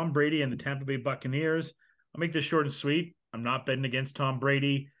on Tom Brady and the Tampa Bay Buccaneers. I'll make this short and sweet. I'm not betting against Tom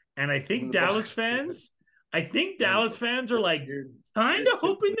Brady, and I think Dallas fans. I think Dallas fans are like kind of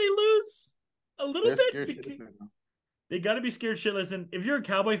hoping they lose a little bit. They got to be scared shitless. And if you're a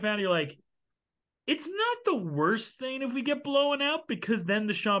Cowboy fan, you're like, it's not the worst thing if we get blown out, because then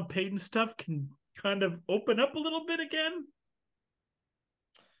the Sean Payton stuff can kind of open up a little bit again.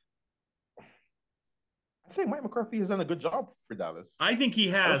 I think Mike McCarthy has done a good job for Dallas. I think he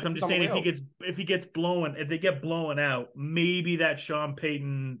has. I'm just saying if they get blown out, maybe that Sean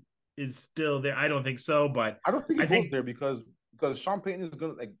Payton is still there. I don't think so, but I don't think he goes there because Sean Payton is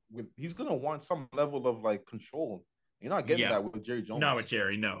gonna he's gonna want some level of like control. You're not getting that with Jerry Jones. Not with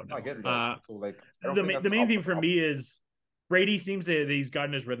Jerry, no. Not getting that. So like the main thing for me is Brady seems that he's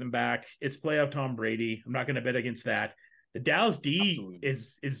gotten his rhythm back. It's playoff Tom Brady. I'm not going to bet against that. The Dallas D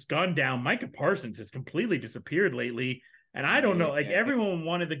is gone down. Micah Parsons has completely disappeared lately, and I don't know. Like everyone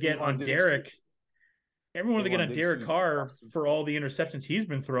wanted to get on Derek. Everyone wanted to get on Derek Carr for all the interceptions he's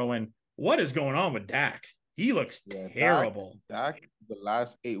been throwing. What is going on with Dak? He looks terrible. Dak, the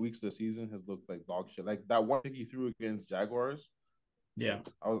last 8 weeks of the season has looked like dog shit. Like that one pick he threw against Jaguars. Yeah,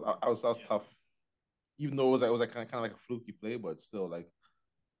 I was tough. Even though it was kind of like a fluky play, but still, like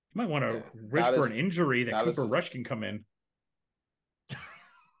you might want to risk for an injury that Cooper Rush can come in.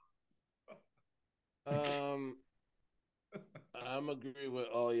 I'm agree with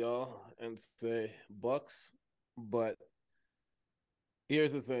all y'all and say Bucks, but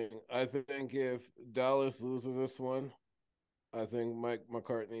here's the thing. I think if Dallas loses this one, I think Mike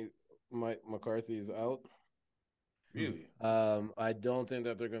McCarthy is out. Really? I don't think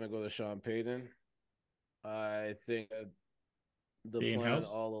that they're going to go to Sean Payton. I think that the plan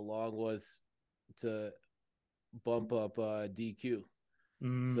all along was to bump up DQ.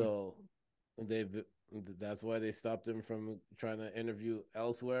 So that's why they stopped him from trying to interview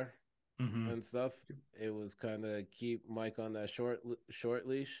elsewhere and stuff. It was kind of keep Mike on that short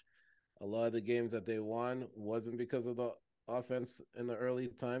leash. A lot of the games that they won wasn't because of the offense in the early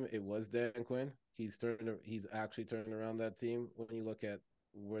time. It was Dan Quinn. He's actually turned around that team when you look at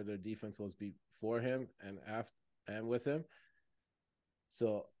where their defense was before him and after and with him.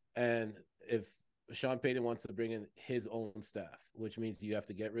 So, and if Sean Payton wants to bring in his own staff, which means you have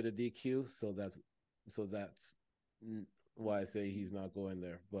to get rid of DQ. So that's why I say he's not going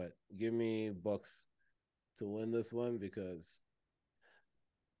there. But give me Bucks to win this one, because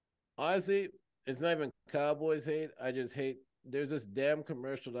honestly, it's not even Cowboys hate. I just hate. There's this damn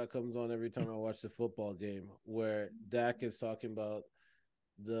commercial that comes on every time I watch the football game where Dak is talking about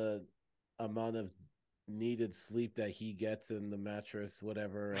the amount of needed sleep that he gets in the mattress,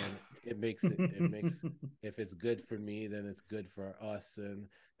 whatever, and it makes if it's good for me, then it's good for us, and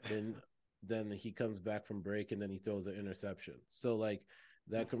then he comes back from break and then he throws an interception. So like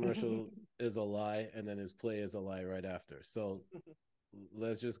that commercial is a lie, and then his play is a lie right after. So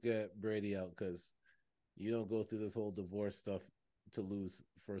let's just get Brady out, because you don't go through this whole divorce stuff to lose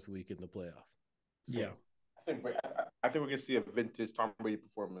first week in the playoff. So, yeah, I think we're gonna see a vintage Tom Brady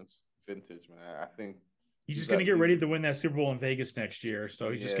performance. Vintage, man. I think he's just gonna get ready to win that Super Bowl in Vegas next year.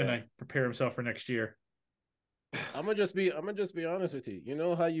 So he's just gonna prepare himself for next year. I'm gonna just be honest with you. You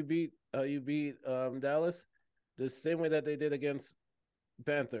know how you beat Dallas? The same way that they did against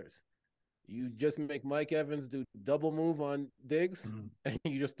Panthers. You just make Mike Evans do double move on Diggs, and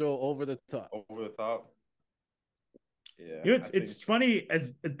you just throw over the top. Over the top. Yeah, you know, it's funny,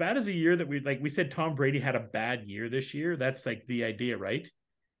 as bad as a year that we said Tom Brady had a bad year this year. That's like the idea, right?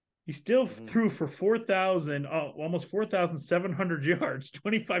 He still threw for almost 4,700 yards,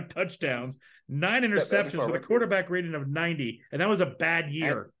 25 touchdowns, 9 interceptions with a quarterback rating of 90, and that was a bad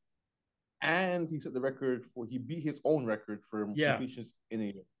year. And he set the record he beat his own record for completions in a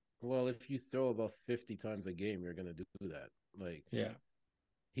year. Well, if you throw about 50 times a game, you're gonna do that. Like, yeah,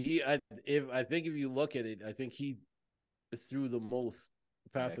 I think if you look at it, I think he threw the most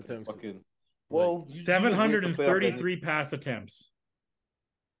pass attempts. 733 pass attempts.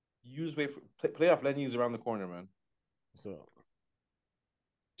 You just wait for playoff Lenny's around the corner, man. So,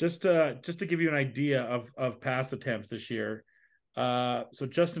 just to give you an idea of pass attempts this year, so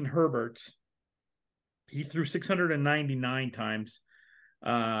Justin Herbert, he threw 699 times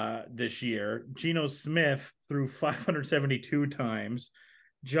this year. Geno Smith threw 572 times.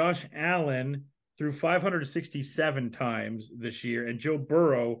 Josh Allen threw 567 times this year, and Joe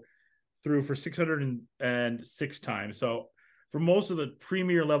Burrow threw for 606 times. So for most of the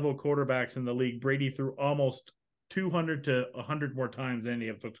premier level quarterbacks in the league, Brady threw almost 200 to 100 more times than any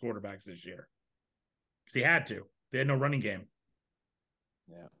of those quarterbacks this year. Because he had to. They had no running game.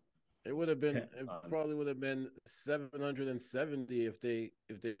 Yeah. It would have been. It probably would have been 770 if they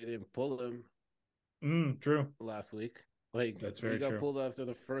didn't pull him. True. Last week, like that's very true. He got true. pulled after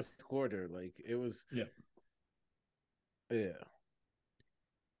the first quarter. Like it was. Yeah. Yeah.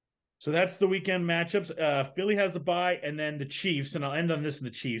 So that's the weekend matchups. Philly has a bye, and then the Chiefs, and I'll end on this in the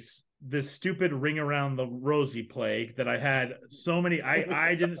Chiefs. This stupid ring around the Rosie play that I had so many.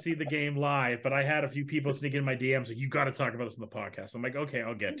 I didn't see the game live, but I had a few people sneak in my DMs like, you got to talk about this in the podcast. I'm like, okay,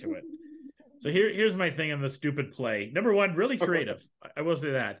 I'll get to it. So here's my thing on the stupid play. Number one, really creative. I will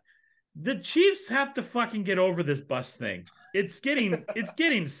say that. The Chiefs have to fucking get over this bus thing. It's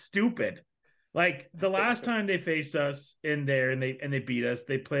getting stupid. Like the last time they faced us in there and they beat us,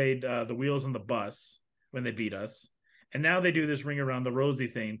 they played the wheels on the bus when they beat us. And now they do this ring around the Rosie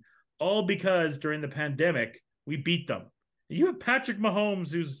thing, all because during the pandemic, we beat them. You have Patrick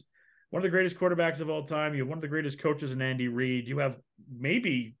Mahomes, who's one of the greatest quarterbacks of all time. You have one of the greatest coaches in Andy Reid. You have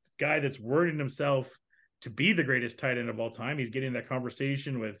maybe a guy that's wording himself to be the greatest tight end of all time. He's getting that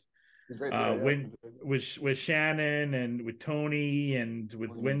conversation with with Shannon and with Tony and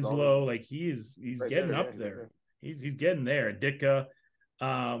with Winslow. Like he's getting up there. He's getting there. Ditka.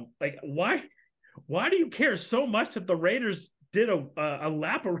 Like why do you care so much that the Raiders did a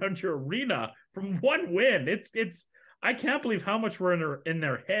lap around your arena from one win? It's I can't believe how much we're in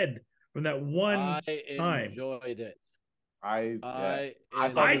their head from that one time. Enjoyed it. I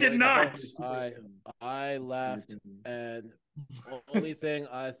did not. I laughed, and the only thing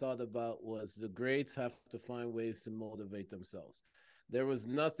I thought about was the greats have to find ways to motivate themselves. There was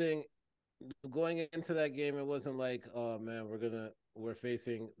nothing going into that game. It wasn't like, oh man, we're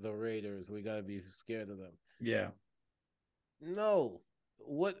facing the Raiders. We got to be scared of them. Yeah. No.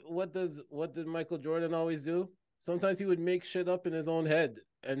 What did Michael Jordan always do? Sometimes he would make shit up in his own head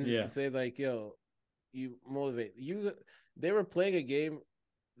and say like, yo, you motivate you. They were playing a game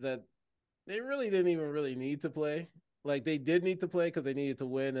that they really didn't even really need to play. Like they did need to play because they needed to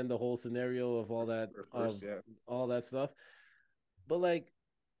win and the whole scenario of all that, all that stuff. But like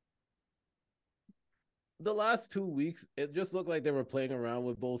the last 2 weeks, it just looked like they were playing around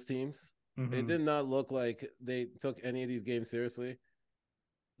with both teams. Mm-hmm. It did not look like they took any of these games seriously.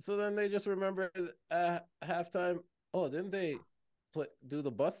 So then they just remembered at halftime, oh, didn't they do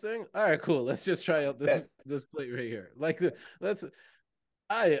the bus thing? All right, cool. Let's just try out this play right here. Like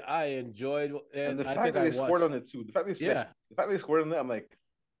I enjoyed and the fact that they scored on it too. The fact they scored on it, I'm like,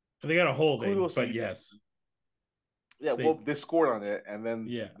 they got a holding, but yes. Yeah, they scored on it, and then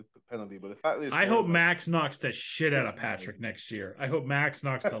the penalty. But the fact that I hope Max knocks the shit out of Patrick next year. I hope Max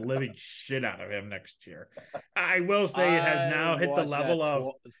knocks the living shit out of him next year. I will say it has now hit the level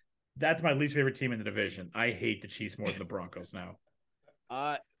of that's my least favorite team in the division. I hate the Chiefs more than the Broncos now.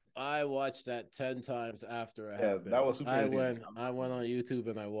 I watched that 10 times after it happened. That was super. I went on YouTube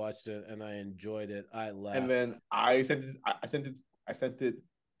and I watched it and I enjoyed it. I laughed. And then I sent it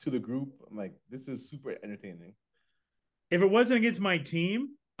to the group. I'm like, this is super entertaining. If it wasn't against my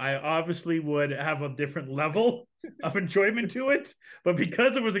team, I obviously would have a different level of enjoyment to it. But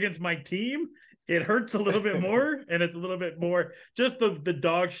because it was against my team, it hurts a little bit more. And it's a little bit more just the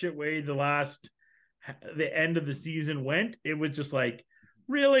dog shit way the end of the season went. It was just like,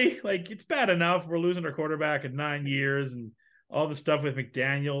 really? Like, it's bad enough. We're losing our quarterback in 9 years and all the stuff with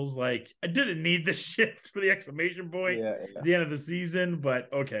McDaniels. Like, I didn't need this shit for the exclamation point at the end of the season,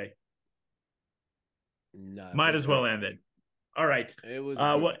 but okay. Might as well end it. All right. It was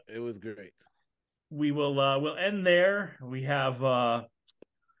it was great. We will we'll end there. We have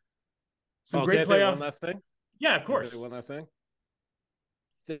some great playoff. One last thing? Yeah, of course. One last thing.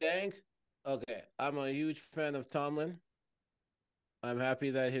 Okay, I'm a huge fan of Tomlin. I'm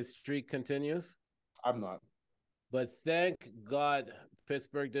happy that his streak continues. I'm not. But thank God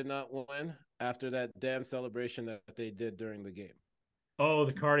Pittsburgh did not win after that damn celebration that they did during the game. Oh,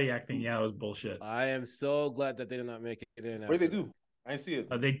 the cardiac thing. Yeah, it was bullshit. I am so glad that they did not make it in. What did they do? I didn't see it.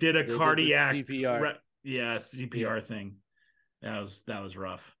 They did a cardiac CPR. CPR thing. That was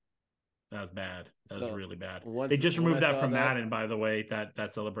rough. That was bad. That was really bad. They just removed that from Madden, by the way,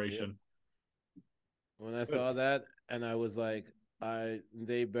 that celebration. When I saw that, and I was like,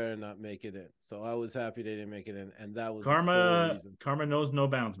 they better not make it in. So I was happy they didn't make it in, and that was karma knows no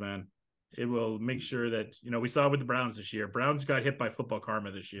bounds, man. It will make sure that we saw it with the Browns this year. Browns got hit by football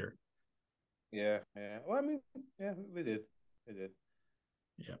karma this year. Yeah. Well, I mean, yeah, they did.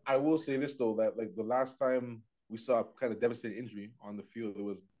 I will say this though, that like the last time we saw a kind of devastating injury on the field, it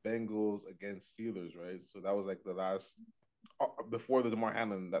was Bengals against Steelers, right? So that was like the last before the DeMar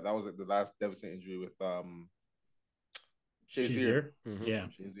Hamlin. That was like the last devastating injury with Shazier. Yeah.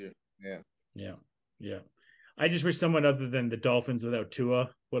 Shazier. Yeah. I just wish someone other than the Dolphins without Tua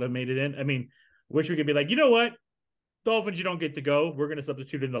would have made it in. I mean, wish we could be like, you know what? Dolphins, you don't get to go. We're going to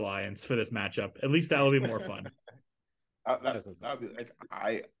substitute in the Lions for this matchup. At least that will be more fun. That'd be like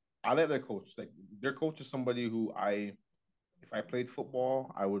I let their coach. Like their coach is somebody who if I played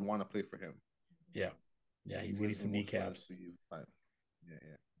football, I would want to play for him. Yeah, he's getting some kneecaps. Yeah.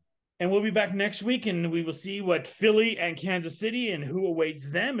 And we'll be back next week, and we will see what Philly and Kansas City and who awaits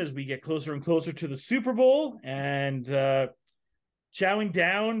them as we get closer and closer to the Super Bowl and chowing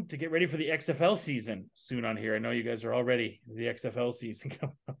down to get ready for the XFL season soon on here. I know you guys are all ready. The XFL season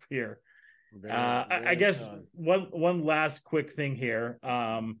coming up here. I guess one last quick thing here.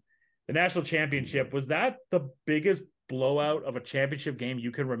 The national championship, was that the biggest blowout of a championship game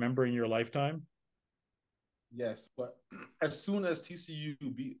you can remember in your lifetime? Yes, but as soon as TCU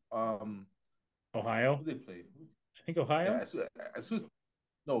beat Ohio, who they played? I think Ohio. Yeah, as soon as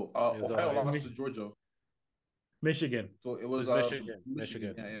Ohio lost to Georgia. Michigan. So it was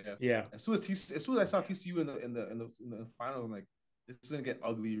Michigan. Yeah. As soon as I saw TCU in the final, I'm like, this is gonna get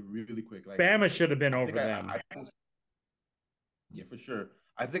ugly really quick. Like Bama should have been over them. Yeah, for sure.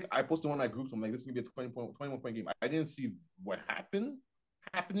 I think I posted one of my groups. I'm like, this is gonna be a 21 point game. I didn't see what happening.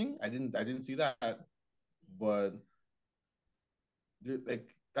 I didn't see that. But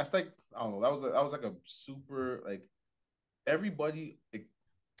like that's like I don't know. That was like a super like everybody. Like,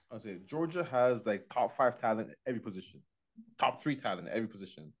 I would say Georgia has like top 5 talent at every position, top 3 talent at every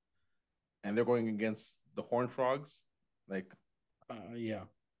position, and they're going against the Horned Frogs. Like, yeah.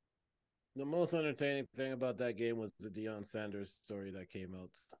 The most entertaining thing about that game was the Deion Sanders story that came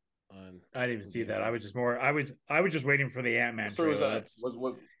out on. I didn't even see that. I was just waiting for the Ant-Man. What story was that?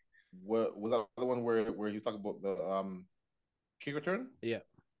 Was that the one where you talk about the kick return? Yeah.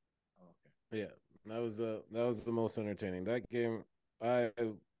 Oh, okay. Yeah. That was the most entertaining. That game, I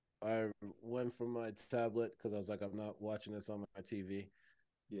went from my tablet because I was like, I'm not watching this on my TV.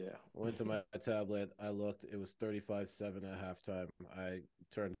 Yeah. Went to my tablet. I looked. It was 35-7 at halftime. I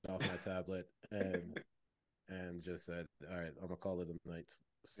turned off my tablet and just said, all right, I'm gonna call it a night.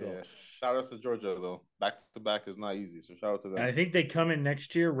 So yeah. Shout out to Georgia though. Back to back is not easy. So shout out to them. And I think they come in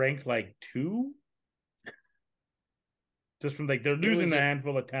next year ranked like 2. Just from like they're losing a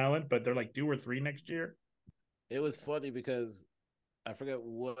handful of talent, but they're like 2 or 3 next year. It was funny because I forget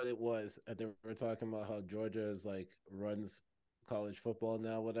what it was, and they were talking about how Georgia is like runs college football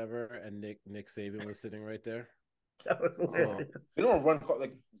now, whatever, and Nick Saban was sitting right there. That was hilarious. They don't run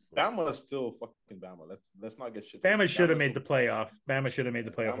like Bama is still fucking Bama. Let's not get shit. Bama should have made the playoff. Bama should have made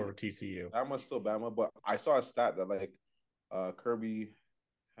the playoff over TCU. Bama's still Bama, but I saw a stat that like Kirby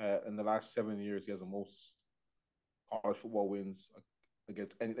had in the last 7 years he has the most college football wins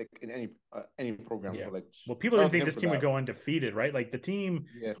against any program. Yeah. So, like, well, people didn't think this team would go undefeated, right? Like the team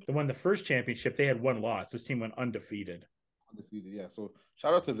that won the first championship, they had 1 loss. This team went undefeated. Yeah. So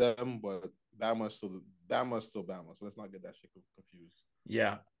shout out to them, but Bama's still Bama. So let's not get that shit confused.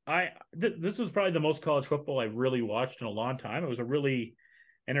 Yeah, this was probably the most college football I've really watched in a long time. It was a really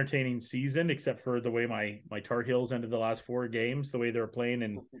entertaining season, except for the way my Tar Heels ended the last 4 games, the way they were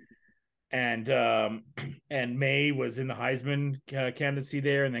playing, and May was in the Heisman candidacy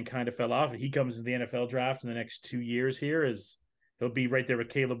there, and then kind of fell off. He comes in the NFL draft in the next 2 years. He'll be right there with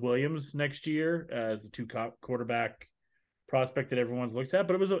Caleb Williams next year as the 2 quarterback prospect that everyone's looked at.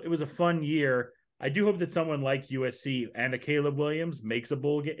 But it was a fun year. I do hope that someone like USC and a Caleb Williams makes a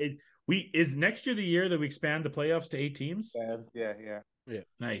bowl game. Is next year the year that we expand the playoffs to 8 teams? Yeah.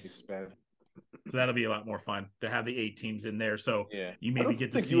 Nice. Expand. So that'll be a lot more fun to have the 8 teams in there. So you maybe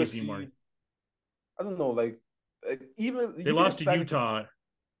get to see USC, more. I don't know, like even they lost to Utah.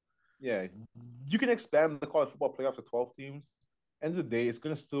 Yeah, you can expand the college football playoff to 12 teams. End of the day, it's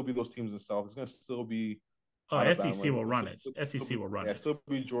going to still be those teams in the South. It's going to still be. SEC will run it. SEC will run it. Still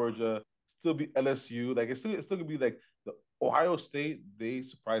be Georgia. Still be LSU. Like it's still gonna be like the Ohio State. They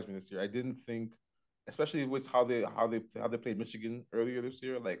surprised me this year. I didn't think, especially with how they played Michigan earlier this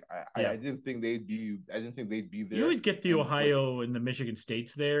year. Like I didn't think they'd be. I didn't think they'd be there. You always get the Ohio and the Michigan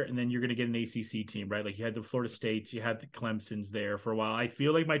States there, and then you're going to get an ACC team, right? Like you had the Florida States, you had the Clemsons there for a while. I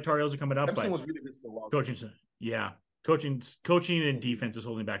feel like my Tar Heels are coming up. Clemson was really good for a while. Coaching and defense is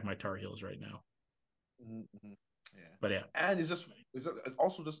holding back my Tar Heels right now. Mm-hmm. Yeah, but yeah, and it's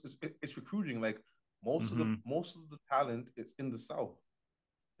also just recruiting. Like most of the talent is in the South,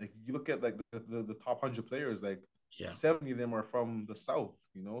 Like you look at like the top 100 players, like Yeah. 70 of them are from the South,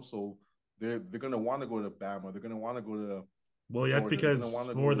 you know, so they're gonna want to go to Bama. They're gonna want to go to Well, that's Georgia. They're because gonna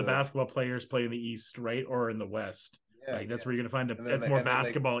wanna more go of the to- basketball players play in the East, right, or in the West. Yeah, Like that's yeah. where you're gonna find And then, that's like- more and then, like,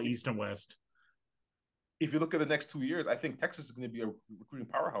 basketball East and West. if you look at the next 2 years, I think Texas is going to be a recruiting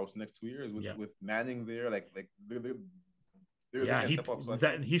powerhouse the next 2 years with, Yeah. with Manning there. Like they're Yeah, gonna step up. So I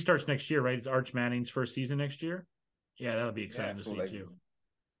think- he starts next year, right? It's Arch Manning's first season next year. Yeah, that'll be exciting to so, see like, too.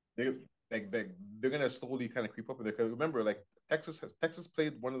 they're gonna slowly kind of creep up in there. 'Cause remember, like Texas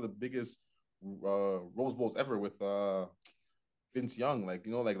played one of the biggest Rose Bowls ever with Vince Young. Like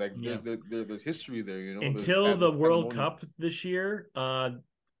you know, like Yeah. there's history there. You know, Until there's the that World moment. Cup this year,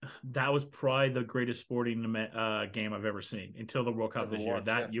 that was probably the greatest sporting game I've ever seen. Until the World Cup Ever this year, watched,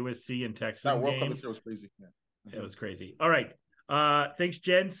 that yeah. USC and Texas That World Cup game, this year was crazy. Yeah. it was crazy. All right. Thanks,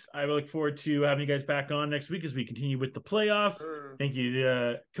 gents. I look forward to having you guys back on next week as we continue with the playoffs. Sure. Thank you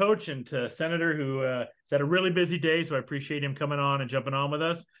to Coach and to Senator, who has had a really busy day, so I appreciate him coming on and jumping on with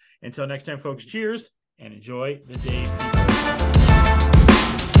us. Until next time, folks, cheers and enjoy the day.